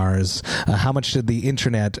seminars. How much did the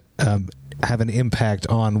internet have an impact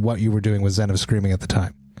on what you were doing with Zen of Screaming at the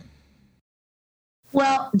time?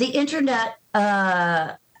 Well, the internet,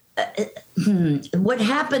 what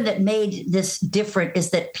happened that made this different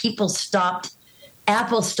is that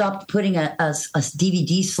Apple stopped putting a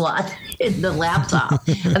DVD slot in the laptop.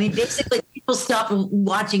 I mean, basically, people stopped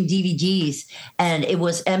watching DVDs, and it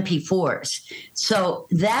was MP4s. So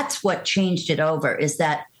that's what changed it over, is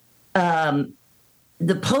that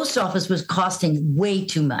the post office was costing way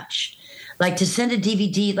too much. Like to send a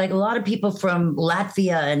DVD, like a lot of people from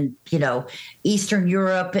Latvia and, Eastern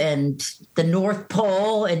Europe and the North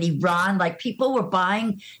Pole and Iran, like people were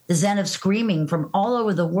buying the Zen of Screaming from all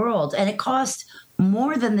over the world. And it cost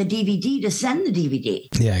more than the DVD to send the DVD.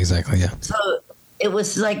 Yeah, exactly. Yeah. So it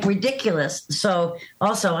was like ridiculous. So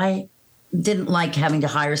also I didn't like having to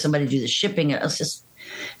hire somebody to do the shipping. It was just,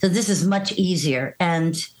 so this is much easier.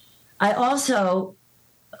 And I also,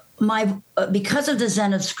 because of the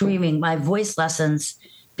Zen of Screaming, my voice lessons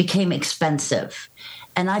became expensive.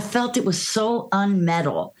 And I felt it was so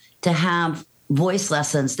unmetal to have voice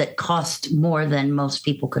lessons that cost more than most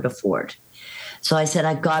people could afford. So I said,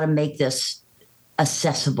 I've got to make this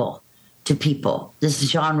accessible to people. This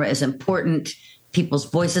genre is important. People's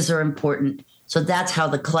voices are important. So that's how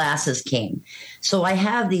the classes came. So I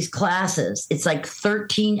have these classes. It's like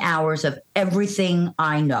 13 hours of everything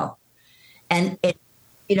I know. And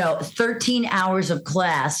 13 hours of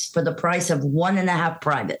class for the price of 1.5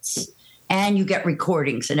 privates. And you get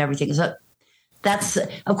recordings and everything. So that's,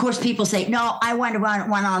 of course, people say, no, I want to run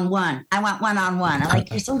one-on-one. I want one-on-one. I'm like,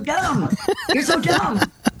 you're so dumb. You're so dumb.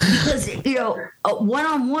 Because,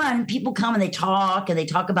 one-on-one, people come and they talk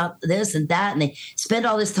about this and that, and they spend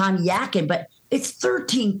all this time yakking. But it's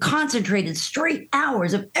 13 concentrated straight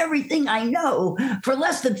hours of everything I know for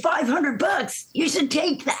less than $500. You should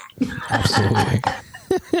take that. Absolutely.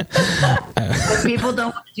 But people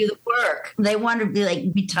don't want to do the work. They want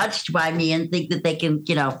to be touched by me and think that they can,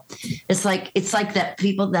 it's like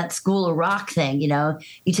that School of Rock thing,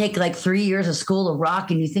 you take like 3 years of School of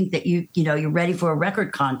Rock and you think that you're ready for a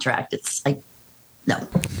record contract. It's like, no,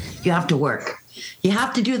 you have to work. You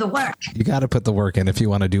have to do the work. You got to put the work in if you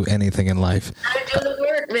want to do anything in life. You got to do the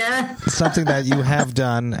work, man. Something that you have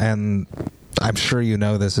done, and I'm sure you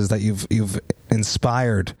know this, is that you've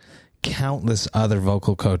inspired countless other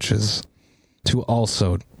vocal coaches to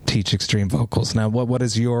also teach extreme vocals. Now, what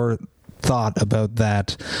is your thought about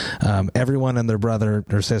that? Everyone and their brother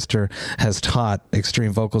or sister has taught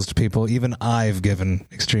extreme vocals to people. Even I've given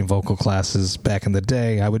extreme vocal classes back in the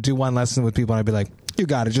day. I would do one lesson with people and I'd be like, you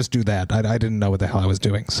got it, just do that. I didn't know what the hell I was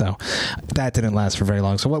doing. So that didn't last for very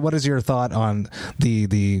long. So what is your thought on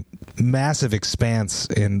the massive expanse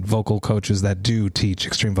in vocal coaches that do teach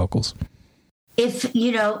extreme vocals? If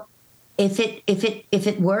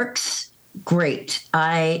it works, great.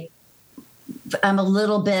 I'm a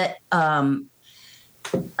little bit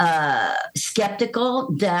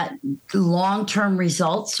skeptical that long-term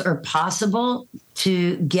results are possible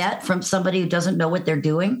to get from somebody who doesn't know what they're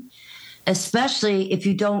doing, especially if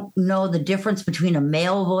you don't know the difference between a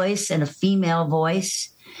male voice and a female voice.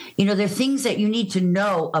 There are things that you need to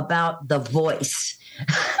know about the voice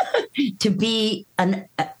to be an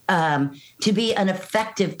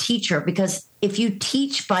effective teacher, because if you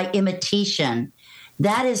teach by imitation,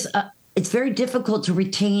 it's very difficult to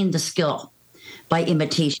retain the skill by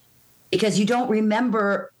imitation, because you don't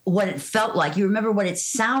remember what it felt like. You remember what it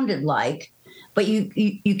sounded like, but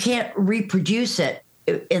you can't reproduce it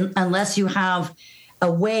unless you have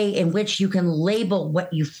a way in which you can label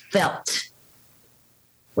what you felt.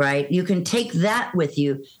 Right? You can take that with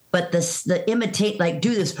you, but the imitate, like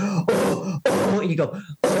do this, and you go,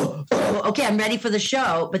 okay, I'm ready for the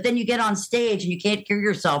show. But then you get on stage and you can't hear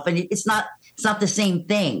yourself, and it's not the same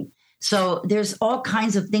thing. So there's all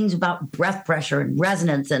kinds of things about breath pressure and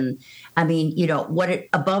resonance, and I mean,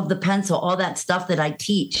 above the pencil, all that stuff that I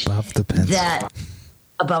teach. Above the pencil.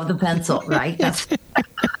 Above the pencil, right?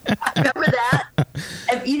 Remember that?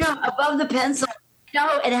 Above the pencil.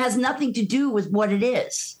 No, it has nothing to do with what it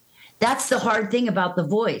is. That's the hard thing about the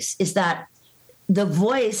voice, is that the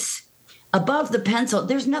voice above the pencil,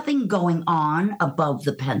 there's nothing going on above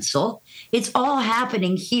the pencil. It's all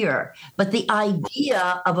happening here. But the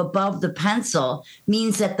idea of above the pencil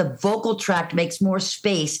means that the vocal tract makes more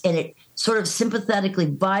space and it sort of sympathetically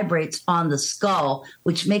vibrates on the skull,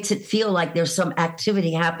 which makes it feel like there's some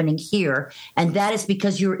activity happening here. And that is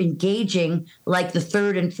because you're engaging like the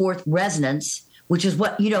third and fourth resonance, which is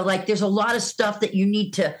what, like there's a lot of stuff that you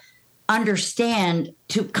need to understand,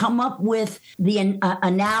 to come up with the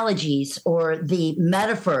analogies or the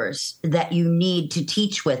metaphors that you need to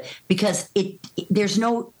teach with, because there's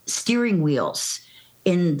no steering wheels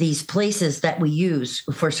in these places that we use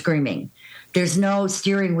for screaming. There's no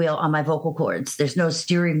steering wheel on my vocal cords. There's no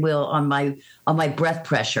steering wheel on my breath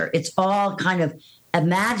pressure. It's all kind of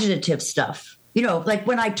imaginative stuff. Like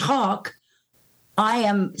when I talk, I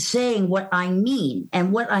am saying what I mean.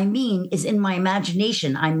 And what I mean is in my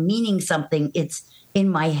imagination. I'm meaning something. It's in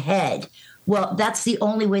my head. Well, that's the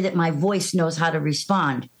only way that my voice knows how to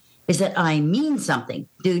respond, is that I mean something.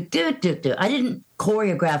 Do, do, do, do. I didn't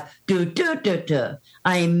choreograph. Do, do, do, do.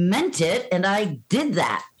 I meant it, and I did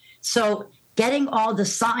that. So getting all the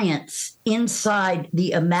science inside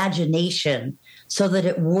the imagination so that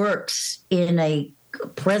it works in a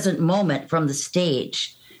present moment from the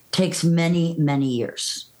stage takes many, many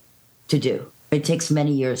years to do. It takes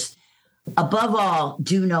many years. Above all,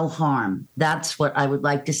 do no harm. That's what I would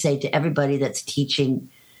like to say to everybody that's teaching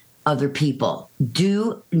other people.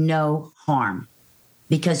 Do no harm,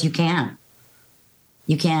 because you can.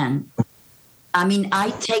 You can. I mean, I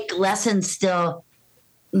take lessons still,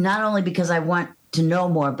 not only because I want to know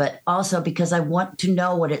more, but also because I want to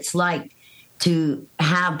know what it's like to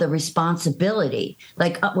have the responsibility.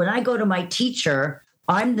 Like when I go to my teacher,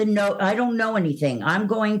 I don't know anything. I'm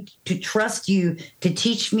going to trust you to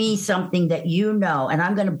teach me something that you know, and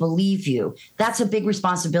I'm going to believe you. That's a big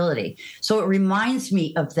responsibility. So it reminds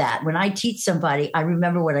me of that. When I teach somebody, I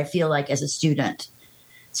remember what I feel like as a student.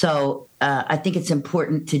 So I think it's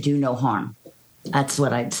important to do no harm. That's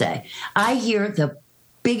what I'd say. I hear the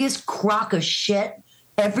biggest crock of shit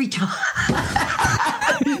every time.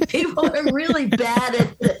 People are really bad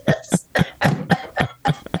at this.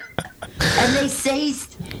 And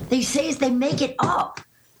they make it up.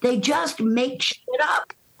 They just make shit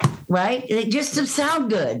up, right? Just to sound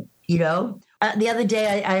good, The other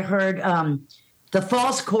day I heard the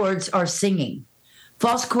false chords are singing.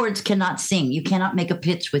 False chords cannot sing. You cannot make a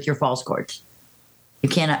pitch with your false chords. You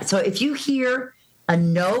cannot. So if you hear a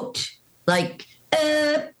note like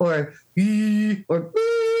or beep,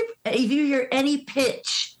 if you hear any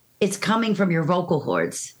pitch, it's coming from your vocal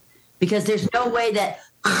cords, because there's no way that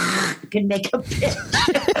can make a pitch.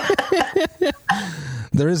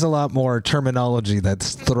 There is a lot more terminology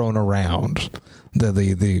that's thrown around.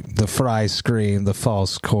 The fry scream, the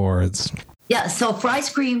false chords. Yeah, so fry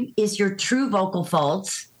scream is your true vocal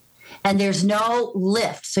folds, and there's no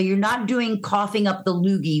lift. So you're not doing coughing up the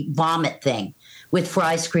loogie vomit thing with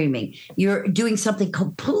fry screaming. You're doing something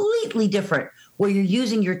completely different, where you're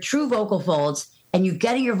using your true vocal folds and you're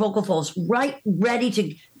getting your vocal folds ready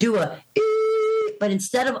to do a, but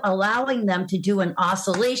instead of allowing them to do an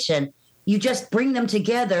oscillation, you just bring them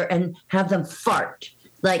together and have them fart.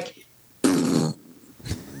 Like,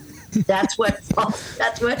 that's what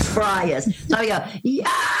fry is. So I go, yeah,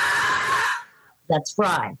 that's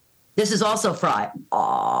fry. This is also fry.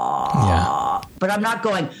 Yeah. But I'm not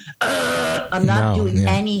going, I'm not doing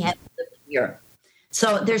any heavy here.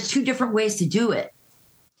 So there's two different ways to do it.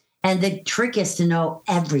 And the trick is to know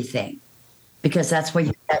everything, because that's where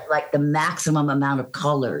you get like the maximum amount of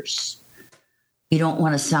colors. You don't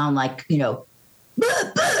want to sound like,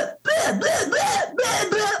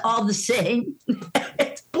 all the same.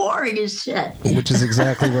 It's boring as shit. Which is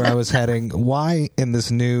exactly where I was heading. Why in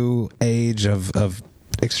this new age of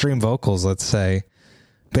extreme vocals, let's say,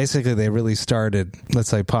 basically they really started, let's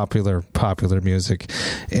say, popular music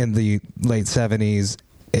in the late 70s,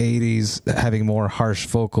 80s, having more harsh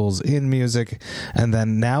vocals in music. And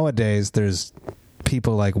then nowadays there's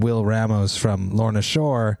people like Will Ramos from Lorna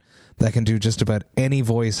Shore that can do just about any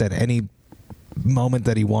voice at any moment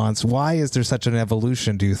that he wants. Why is there such an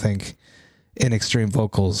evolution, do you think, in extreme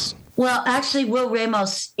vocals? Well, actually, Will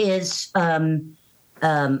Ramos is,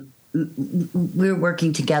 we're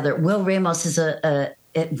working together. Will Ramos is a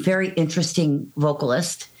very interesting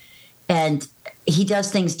vocalist, and he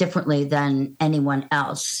does things differently than anyone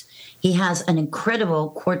else. He has an incredible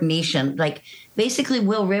coordination. Like, basically,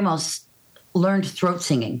 Will Ramos learned throat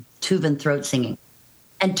singing, Tuvan throat singing.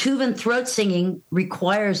 And Tuvan throat singing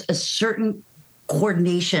requires a certain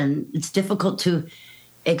coordination. It's difficult to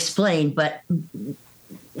explain, but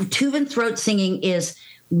Tuvan throat singing is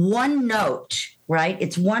one note, right?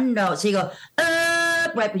 It's one note. So you go,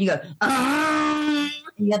 right, but you go, and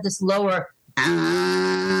you have this lower,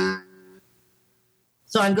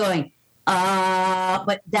 So I'm going,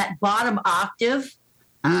 but that bottom octave,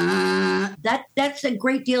 that's a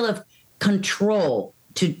great deal of control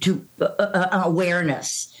to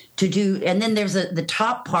awareness to do. And then there's the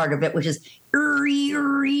top part of it, which is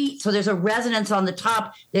So there's a resonance on the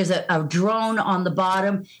top. There's a drone on the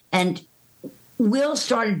bottom. And Will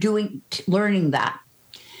started learning that.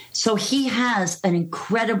 So he has an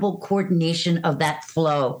incredible coordination of that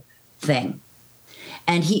flow thing.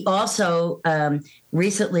 And he also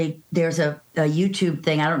recently, there's a YouTube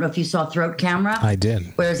thing. I don't know if you saw Throat Camera. I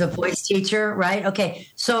did. Where there's a voice teacher, right? Okay.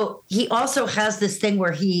 So he also has this thing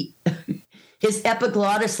where his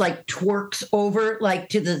epiglottis like twerks over like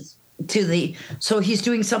to the, so he's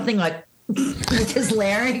doing something like with his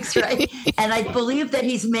larynx, right? And I believe that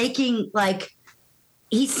he's making like,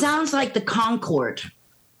 he sounds like the Concorde,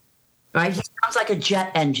 right? He sounds like a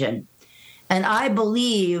jet engine. And I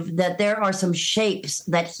believe that there are some shapes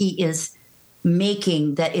that he is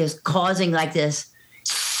making that is causing like this,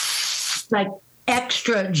 like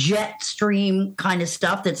extra jet stream kind of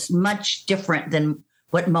stuff that's much different than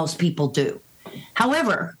what most people do.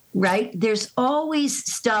 However, right, there's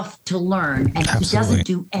always stuff to learn, and Absolutely. he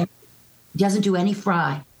doesn't do any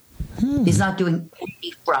fry. He's not doing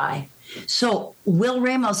any fry. So Will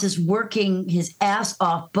Ramos is working his ass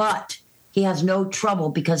off, but he has no trouble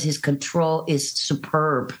because his control is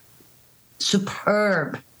superb,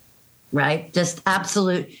 right? Just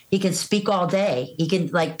absolute. He can speak all day. He can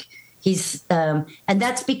and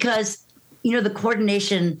that's because, the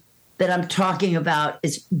coordination that I'm talking about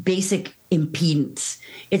is basic impedance.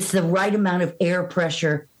 It's the right amount of air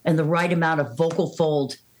pressure and the right amount of vocal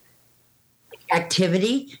fold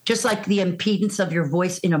activity, just like the impedance of your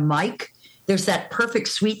voice in a mic. There's that perfect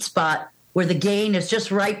sweet spot where the gain is just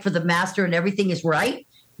right for the master and everything is right.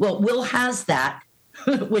 Well, Will has that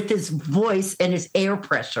with his voice and his air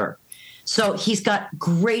pressure. So he's got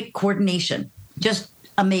great coordination, just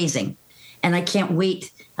amazing. And I can't wait.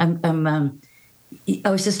 I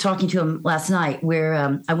was just talking to him last night where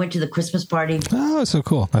I went to the Christmas party. Oh, so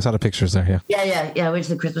cool. I saw the pictures there, yeah. Yeah. I went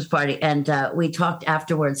to the Christmas party and we talked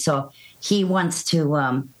afterwards. So he wants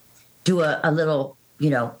to do a little,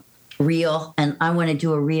 reel, and I want to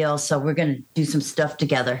do a reel. So we're going to do some stuff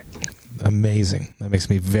together. Amazing. That makes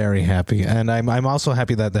me very happy. And I'm also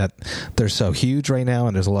happy that they're so huge right now,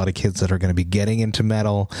 and there's a lot of kids that are going to be getting into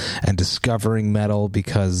metal and discovering metal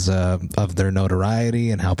because of their notoriety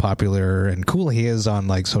and how popular and cool he is on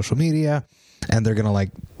like social media, and they're going to like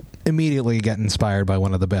immediately get inspired by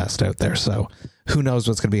one of the best out there. So who knows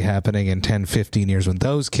what's going to be happening in 10, 15 years when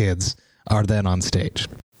those kids are then on stage.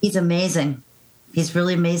 He's amazing. He's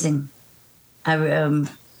really amazing.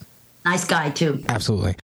 Nice guy too.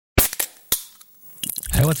 Absolutely.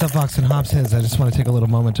 Hey, what's up, Vox and Hops heads? I just want to take a little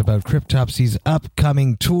moment about Cryptopsy's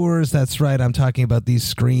upcoming tours. That's right, I'm talking about the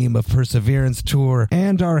Scream of Perseverance tour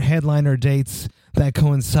and our headliner dates that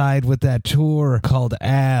coincide with that tour called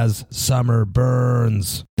As Summer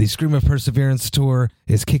Burns. The Scream of Perseverance tour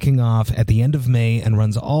is kicking off at the end of May and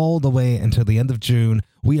runs all the way until the end of June.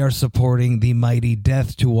 We are supporting the mighty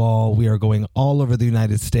Death to All. We are going all over the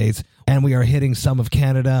United States, and we are hitting some of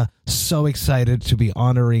Canada. So excited to be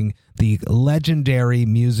honoring the legendary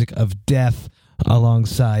music of Death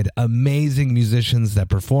alongside amazing musicians that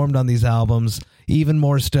performed on these albums. Even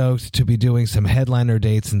more stoked to be doing some headliner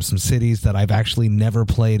dates in some cities that I've actually never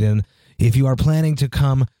played in. If you are planning to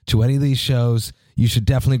come to any of these shows, you should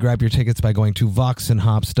definitely grab your tickets by going to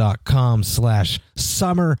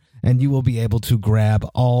voxandhops.com/summer, and you will be able to grab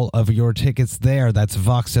all of your tickets there. That's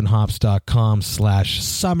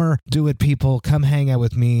voxandhops.com/summer. Do it, people. Come hang out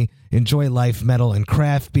with me. Enjoy life, metal, and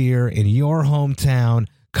craft beer in your hometown.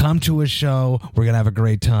 Come to a show. We're going to have a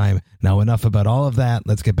great time. Now, enough about all of that.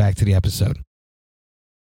 Let's get back to the episode.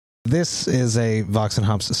 This is a Vox and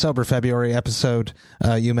Hops Sober February episode.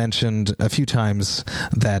 You mentioned a few times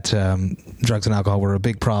that drugs and alcohol were a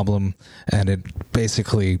big problem, and it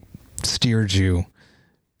basically steered you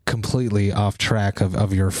completely off track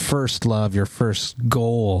of your first love, your first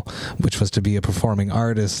goal, which was to be a performing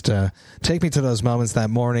artist. Take me to those moments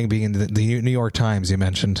that morning, being in the New York Times. You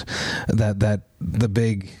mentioned that the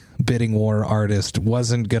big bidding war artist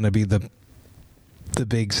wasn't going to be the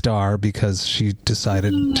big star because she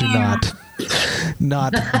decided to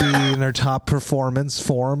not be in her top performance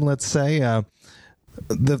form, let's say.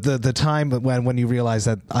 The time when you realized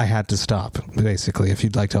that I had to stop, basically, if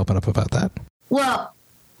you'd like to open up about that. Well,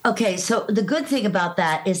 okay, so the good thing about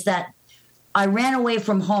that is that I ran away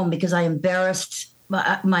from home because I embarrassed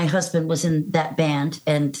my husband was in that band,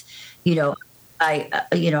 and I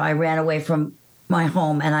ran away from my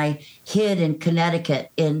home and I hid in Connecticut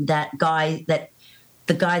in the guy that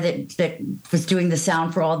was doing the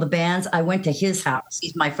sound for all the bands. I went to his house.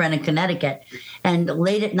 He's my friend in Connecticut. And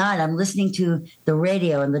late at night, I'm listening to the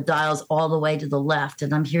radio and the dial's all the way to the left.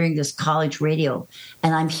 And I'm hearing this college radio.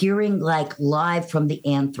 And I'm hearing like live from the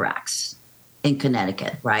Anthrax. in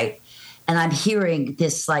Connecticut, right? And I'm hearing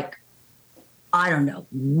this, like, I don't know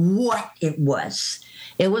what it was.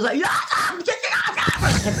 It was like,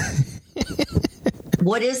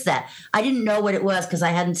 what is that? I didn't know what it was because I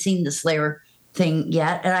hadn't seen the Slayer thing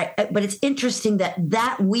yet. But it's interesting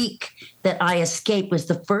that week that I escaped was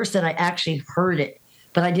the first that I actually heard it,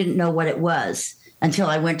 but I didn't know what it was until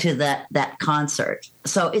I went to that concert.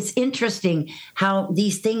 So it's interesting how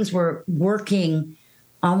these things were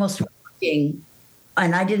almost working,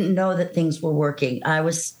 and I didn't know that things were working. I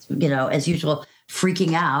was, as usual,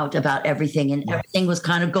 freaking out about everything, and everything was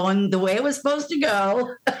kind of going the way it was supposed to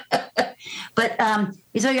go. But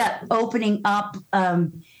so you got opening up,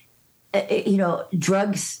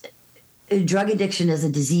 drug addiction is a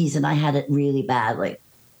disease, and I had it really badly.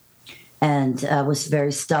 And was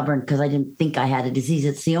very stubborn because I didn't think I had a disease.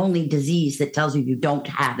 It's the only disease that tells you don't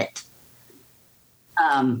have it.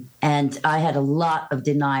 And I had a lot of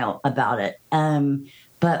denial about it.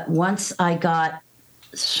 But once I got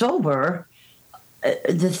sober,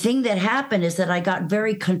 the thing that happened is that I got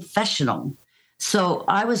very confessional. So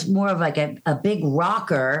I was more of like a big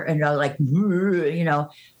rocker, and like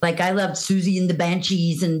I loved Susie and the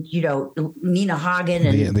Banshees, and Nina Hagen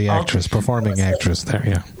and the actress, performing actress there,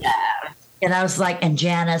 yeah. And I was like, and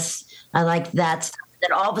Janice, I liked that stuff.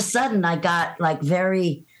 Then all of a sudden, I got like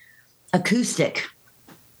very acoustic,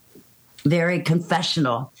 very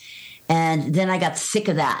confessional, and then I got sick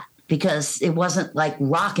of that because it wasn't like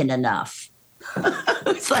rocking enough.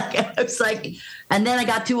 It's like, and then I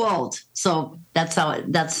got too old. So that's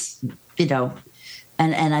and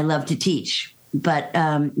I love to teach, but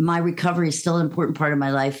my recovery is still an important part of my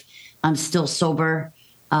life. I'm still sober.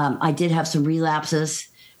 I did have some relapses,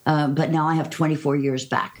 but now I have 24 years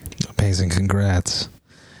back. Amazing. Congrats.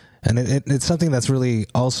 And it's something that's really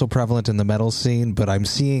also prevalent in the metal scene, but I'm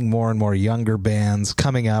seeing more and more younger bands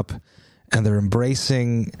coming up, and they're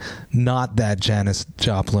embracing not that Janis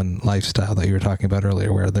Joplin lifestyle that you were talking about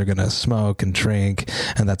earlier, where they're going to smoke and drink,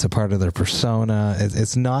 and that's a part of their persona.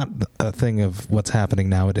 It's not a thing of what's happening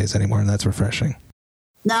nowadays anymore, and that's refreshing.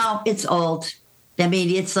 No, it's old. I mean,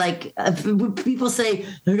 it's like people say,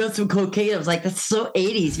 I got some cocaine. I was like, that's so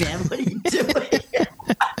 80s, man. What are you doing?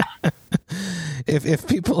 If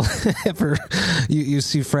people ever, you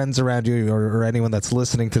see friends around you or anyone that's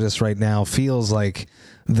listening to this right now feels like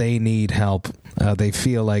they need help, they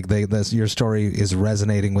feel like your story is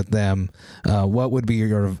resonating with them, what would be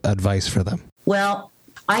your advice for them? Well,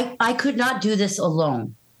 I could not do this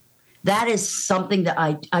alone. That is something that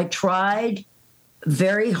I tried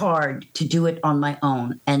very hard to do it on my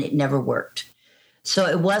own, and it never worked. So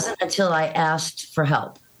it wasn't until I asked for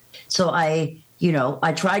help. So I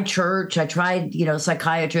tried church, I tried,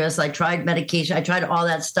 psychiatrists, I tried medication, I tried all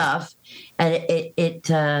that stuff.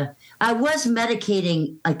 And I was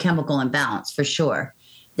medicating a chemical imbalance for sure.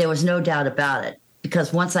 There was no doubt about it,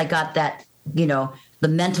 because once I got that, the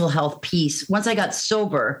mental health piece, once I got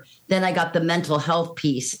sober, then I got the mental health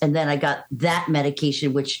piece. And then I got that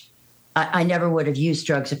medication, which I never would have used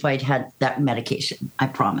drugs if I'd had that medication. I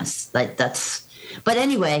promise. But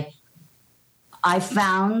anyway, I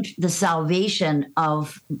found the salvation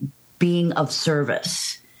of being of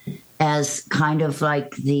service as kind of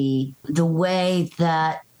like the way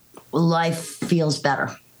that life feels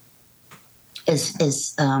better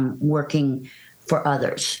is working for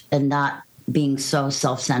others and not being so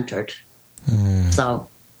self-centered. So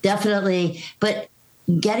definitely, but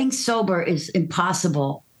getting sober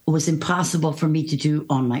was impossible for me to do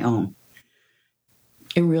on my own.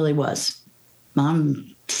 It really was.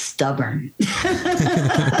 I'm stubborn.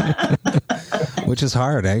 Which is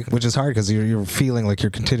hard, eh? Which is hard because you're feeling like you're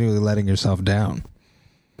continually letting yourself down.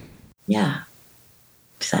 Yeah,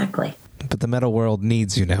 exactly. But the metal world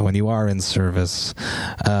needs you now, and you are in service.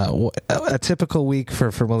 A typical week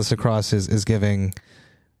for Melissa Cross is giving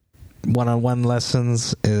one-on-one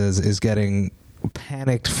lessons, is getting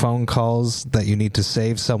panicked phone calls that you need to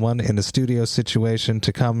save someone in a studio situation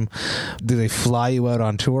to come. Do they fly you out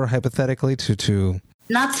on tour hypothetically to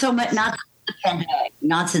not so much,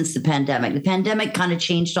 not since the pandemic. The pandemic kind of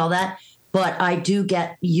changed all that, but I do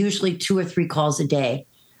get usually 2 or 3 calls a day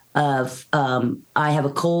of I have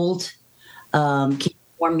a cold, can you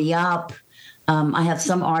warm me up? I have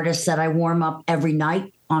some artists that I warm up every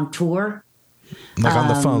night on tour, like on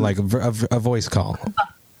the phone, like a voice call.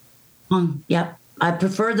 Yep. I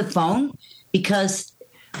prefer the phone because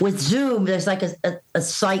with Zoom, there's like a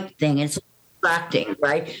sight thing. It's distracting,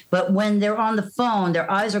 right? But when they're on the phone,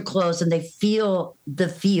 their eyes are closed and they feel the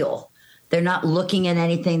feel. They're not looking at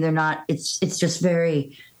anything. They're not, it's just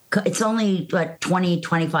it's only like 20,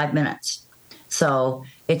 25 minutes. So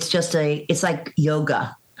it's like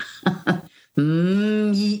yoga.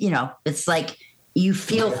 It's like you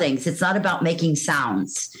feel things. It's not about making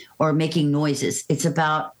sounds or making noises. It's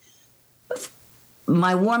about,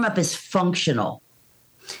 my warm-up is functional.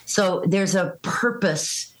 So there's a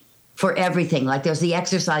purpose for everything. Like there's the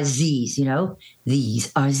exercise Z's,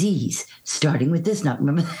 these are Z's, starting with this note.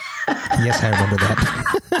 Remember that? Yes, I remember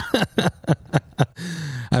that.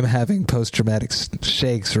 I'm having post-traumatic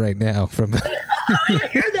shakes right now from. I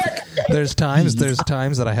hear that. There's times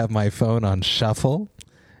that I have my phone on shuffle,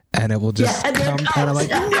 and it will just come, and I'm like,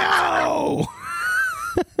 no.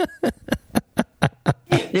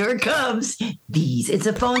 There it comes. These. It's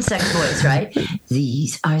a phone sex voice, right?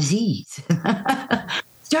 These are Z's.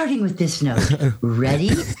 Starting with this note.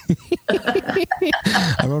 Ready?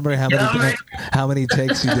 I remember how many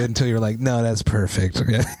takes you did until you're like, no, that's perfect.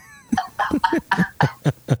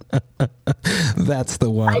 That's the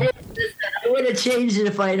one. I would have changed it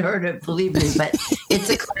if I had heard it, believe me, but it's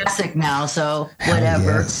a classic now, so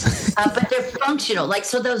whatever. Yes. But they're functional. Like,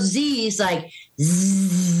 so those Z's, like,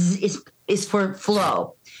 zzz is for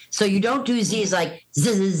flow. So you don't do Z's like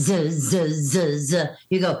z, z, z, z, z.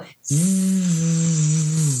 You go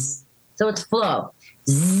zzz. So it's flow.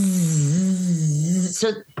 Zzz.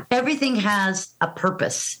 So everything has a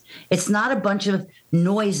purpose. It's not a bunch of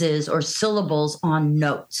noises or syllables on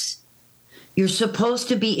notes. You're supposed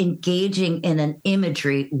to be engaging in an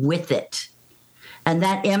imagery with it. And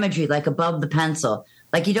that imagery, like above the pencil,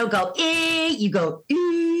 like you don't go, you go,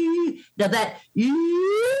 now that,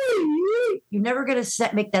 you're never going to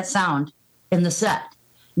make that sound in the set.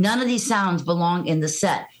 None of these sounds belong in the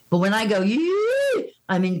set. But when I go,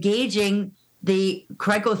 I'm engaging the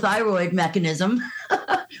cricothyroid mechanism,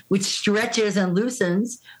 which stretches and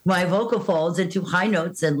loosens my vocal folds into high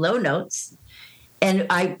notes and low notes. And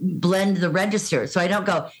I blend the register. So I don't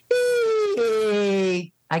go,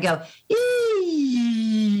 I go,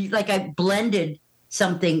 like I blended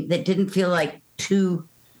something that didn't feel like too.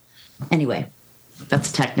 Anyway,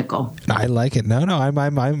 that's technical. I like it. No,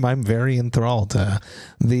 I'm very enthralled.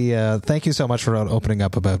 Thank you so much for opening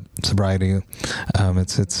up about sobriety.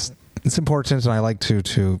 It's important, and I like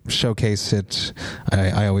to showcase it.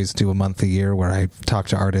 I always do a month a year where I talk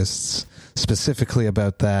to artists specifically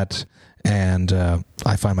about that. And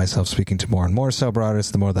I find myself speaking to more and more sober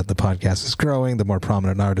artists. The more that the podcast is growing, the more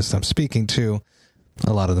prominent artists I'm speaking to.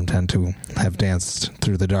 A lot of them tend to have danced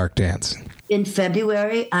through the dark dance. In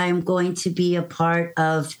February, I'm going to be a part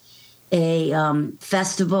of a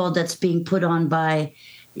festival that's being put on by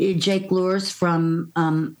Jake Lures from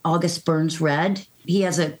August Burns Red. He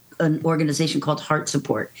has an organization called Heart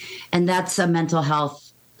Support, and that's a mental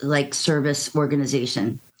health service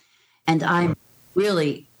organization. And I'm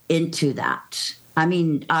really into that. I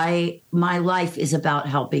mean, my life is about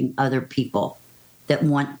helping other people that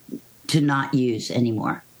want to not use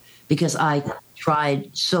anymore, because I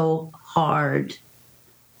tried so hard.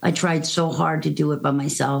 I tried so hard to do it by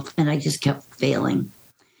myself, and I just kept failing.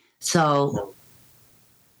 So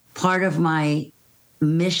part of my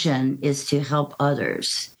mission is to help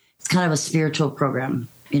others. It's kind of a spiritual program,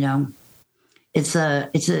 It's I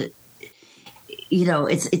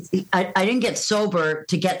didn't get sober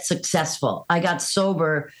to get successful. I got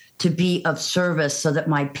sober to be of service so that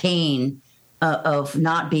my pain of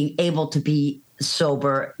not being able to be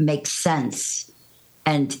sober makes sense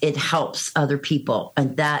and it helps other people.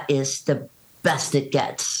 And that is the best it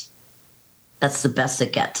gets. That's the best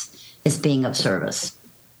it gets, is being of service.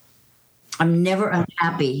 I'm never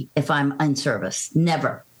unhappy if I'm in service.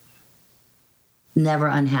 Never. Never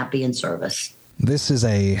unhappy in service. This is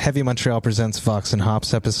a Heavy Montreal Presents Vox and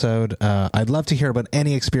Hops episode. I'd love to hear about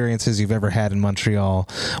any experiences you've ever had in Montreal.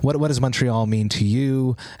 What does Montreal mean to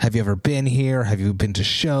you? Have you ever been here? Have you been to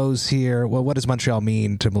shows here? Well, what does Montreal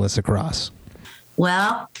mean to Melissa Cross?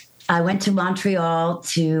 Well, I went to Montreal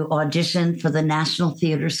to audition for the National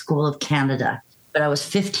Theatre School of Canada, but I was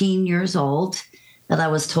 15 years old, and I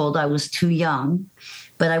was told I was too young.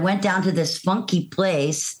 But I went down to this funky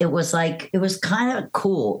place. It was kind of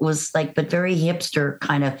cool. It was but very hipster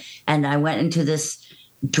kind of. And I went into this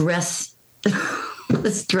dress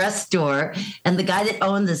store, and the guy that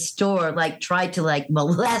owned the store tried to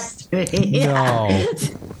molest me. No.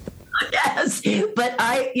 Yes, but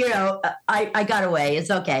I got away.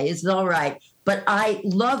 It's okay. It's all right. But I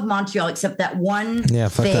love Montreal, except that one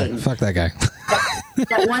thing. Fuck that guy.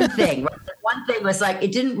 That one thing. Right? That one thing was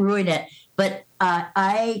it didn't ruin it. But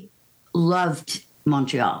I loved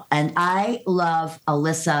Montreal, and I love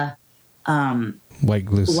Alyssa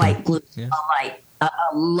White-Glue. Yeah. I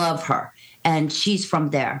love her, and she's from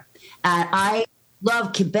there. And I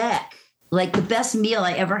love Quebec. The best meal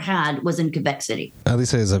I ever had was in Quebec City.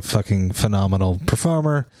 Alyssa is a fucking phenomenal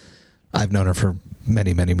performer. I've known her for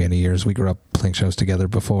many, many, many years. We grew up playing shows together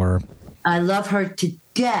before. I love her to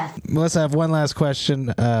death. Melissa, I have one last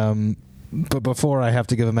question. But before, I have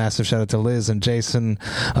to give a massive shout out to Liz and Jason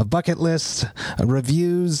of Bucket List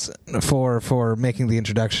Reviews for making the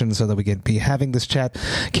introduction so that we can be having this chat.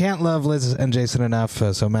 Can't love Liz and Jason enough,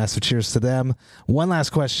 so massive cheers to them. One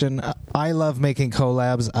last question. I love making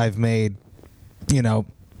collabs. I've made,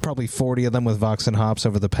 probably 40 of them with Vox and Hops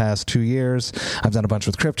over the past 2 years. I've done a bunch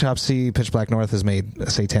with Cryptopsy. Pitch Black North has made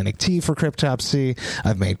satanic tea for Cryptopsy.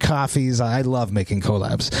 I've made coffees. I love making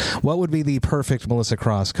collabs. What would be the perfect Melissa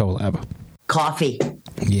Cross collab? Coffee.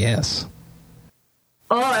 Yes.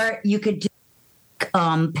 Or you could do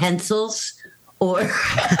pencils, or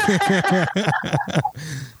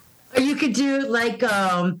or you could do like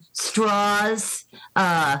straws,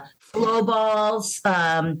 flow balls,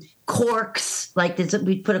 corks. Like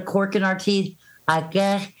we put a cork in our teeth. I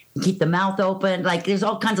guess keep the mouth open. Like there's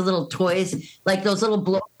all kinds of little toys, like those little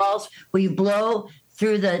blow balls where you blow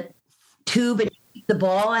through the tube and keep the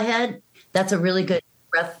ball ahead. That's a really good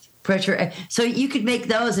breath pressure. So you could make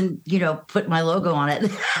those and put my logo on it.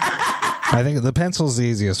 I think the pencil's the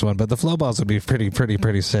easiest one, but the flow balls would be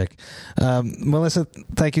pretty sick. Melissa,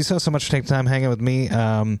 thank you so much for taking time hanging with me.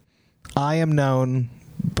 I am known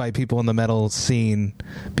by people in the metal scene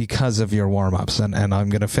because of your warm-ups, and I'm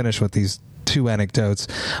going to finish with these 2 anecdotes.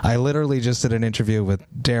 I literally just did an interview with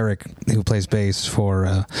Derek, who plays bass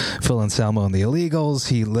for Phil Anselmo and the Illegals.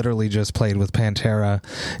 He literally just played with Pantera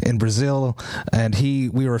in Brazil, and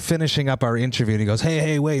we were finishing up our interview, and he goes,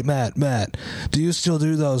 hey, wait, Matt, do you still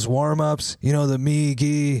do those warm-ups? The me,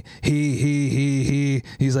 he.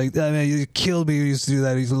 He's like, oh, man, you killed me. You used to do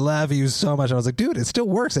that. He's laughing at you so much. I was like, dude, it still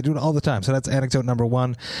works. I do it all the time. So that's anecdote number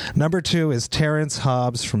 1. Number 2 is Terrence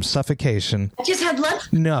Hobbs from Suffocation. I just had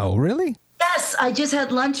lunch. No, really? Yes, I just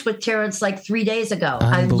had lunch with Terrence like 3 days ago.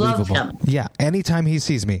 I love him. Yeah, anytime he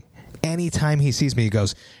sees me, he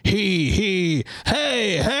goes, hey.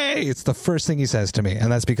 It's the first thing he says to me,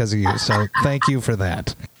 and that's because of you. So thank you for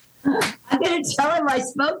that. I'm going to tell him I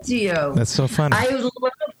spoke to you. That's so funny. I love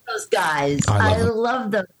those guys. I love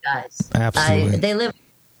those guys. Absolutely. They live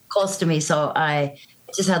close to me, so I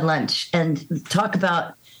just had lunch and talk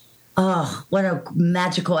about, oh, what a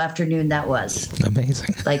magical afternoon that was.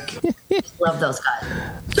 Amazing. Like, love those guys.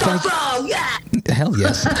 Yeah. Hell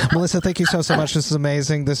yes. Melissa, thank you so much. This is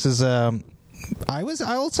amazing. This is, I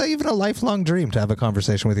will say, even a lifelong dream to have a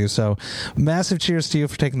conversation with you. So massive cheers to you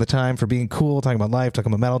for taking the time, for being cool, talking about life,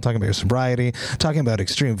 talking about metal, talking about your sobriety, talking about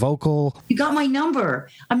extreme vocal. You got my number.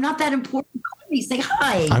 I'm not that important. Call me. Say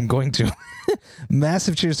hi. I'm going to.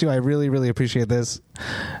 Massive cheers to you. I really, really appreciate this.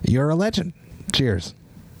 You're a legend. Cheers.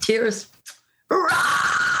 Cheers.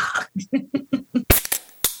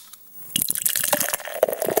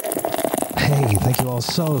 Hey, thank you all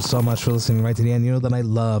so much for listening right to the end. You know that I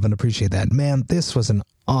love and appreciate that. Man, this was an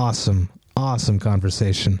awesome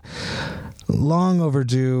conversation. Long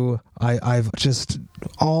overdue. I've just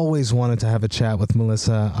always wanted to have a chat with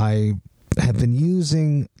Melissa. I have been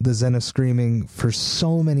using the Zen of Screaming for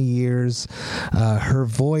so many years. Her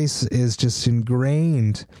voice is just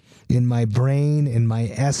ingrained in my brain, in my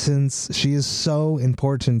essence. She is so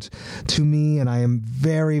important to me, and I am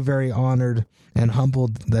very, very honored and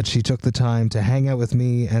humbled that she took the time to hang out with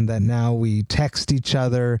me and that now we text each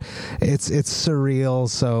other. It's surreal.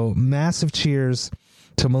 So massive cheers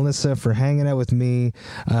to Melissa for hanging out with me.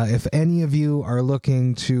 If any of you are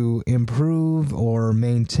looking to improve or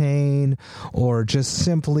maintain or just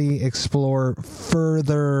simply explore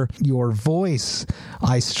further your voice,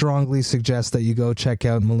 I strongly suggest that you go check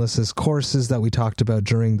out Melissa's courses that we talked about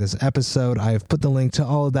during this episode. I have put the link to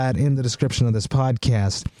all of that in the description of this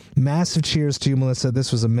podcast. Massive cheers to you, Melissa.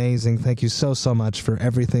 This was amazing. Thank you so much for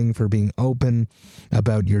everything, for being open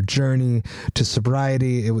about your journey to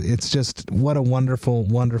sobriety. It's just what a wonderful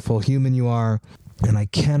human you are. And I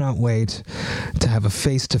cannot wait to have a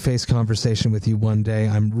face-to-face conversation with you one day.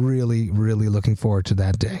 I'm really, really looking forward to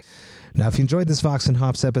that day. Now, if you enjoyed this Vox and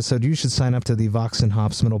Hops episode, you should sign up to the Vox and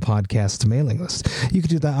Hops Metal Podcast mailing list. You can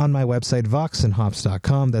do that on my website,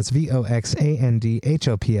 voxandhops.com. That's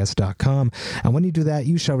VOXANDHOPS.com. And when you do that,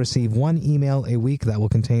 you shall receive one email a week that will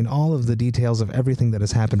contain all of the details of everything that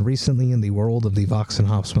has happened recently in the world of the Vox and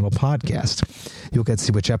Hops Metal Podcast. You'll get to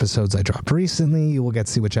see which episodes I dropped recently. You will get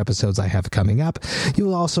to see which episodes I have coming up. You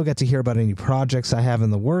will also get to hear about any projects I have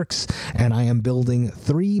in the works. And I am building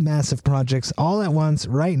 3 massive projects all at once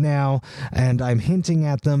right now. now, and I'm hinting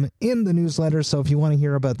at them in the newsletter. So if you want to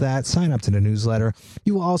hear about that, sign up to the newsletter.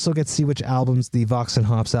 You will also get to see which albums the Vox and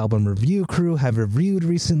Hops album review crew have reviewed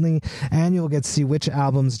recently, and you'll get to see which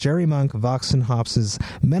albums Jerry Monk, Vox and Hops'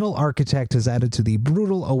 Metal Architect, has added to the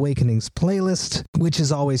Brutal Awakenings playlist, which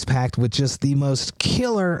is always packed with just the most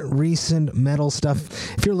killer recent metal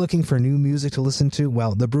stuff. If you're looking for new music to listen to,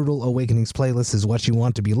 well, the Brutal Awakenings playlist is what you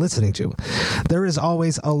want to be listening to. There is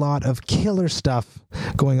always a lot of killer stuff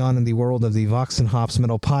going on in the world of the Vox and Hops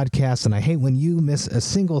Metal Podcast, and I hate when you miss a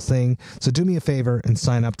single thing, so do me a favor and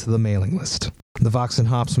sign up to the mailing list. The Vox and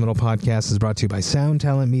Hops Metal Podcast is brought to you by Sound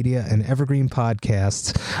Talent Media and Evergreen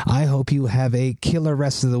Podcasts. I hope you have a killer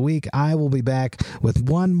rest of the week. I will be back with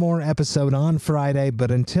one more episode on Friday, but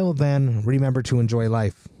until then, remember to enjoy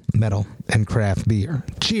life, metal, and craft beer.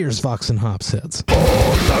 Cheers, Vox and Hops heads.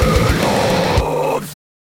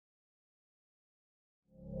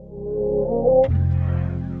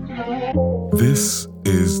 This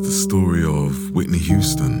is the story of Whitney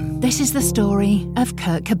Houston. This is the story of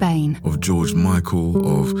Kurt Cobain. Of George Michael,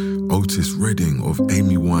 of Otis Redding, of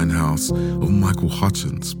Amy Winehouse, of Michael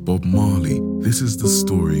Hutchence, Bob Marley. This is the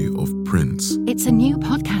story of Prince. It's a new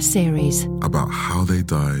podcast series about how they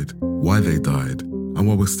died, why they died, and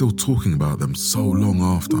why we're still talking about them so long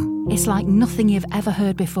after. It's like nothing you've ever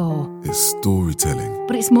heard before. It's storytelling.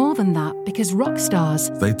 But it's more than that, because rock stars,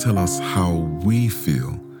 they tell us how we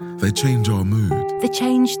feel. They change our mood. They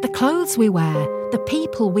change the clothes we wear, the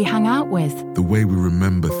people we hang out with, the way we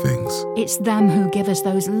remember things. It's them who give us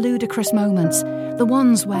those ludicrous moments, the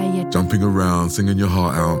ones where you're jumping around, singing your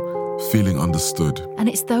heart out, feeling understood. And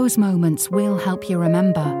it's those moments we'll help you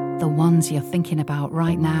remember, the ones you're thinking about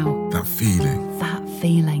right now. That feeling. That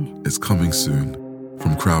feeling. It's coming soon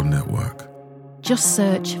from Crowd Network. Just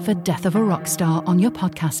search for Death of a Rock Star on your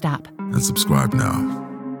podcast app. And subscribe now.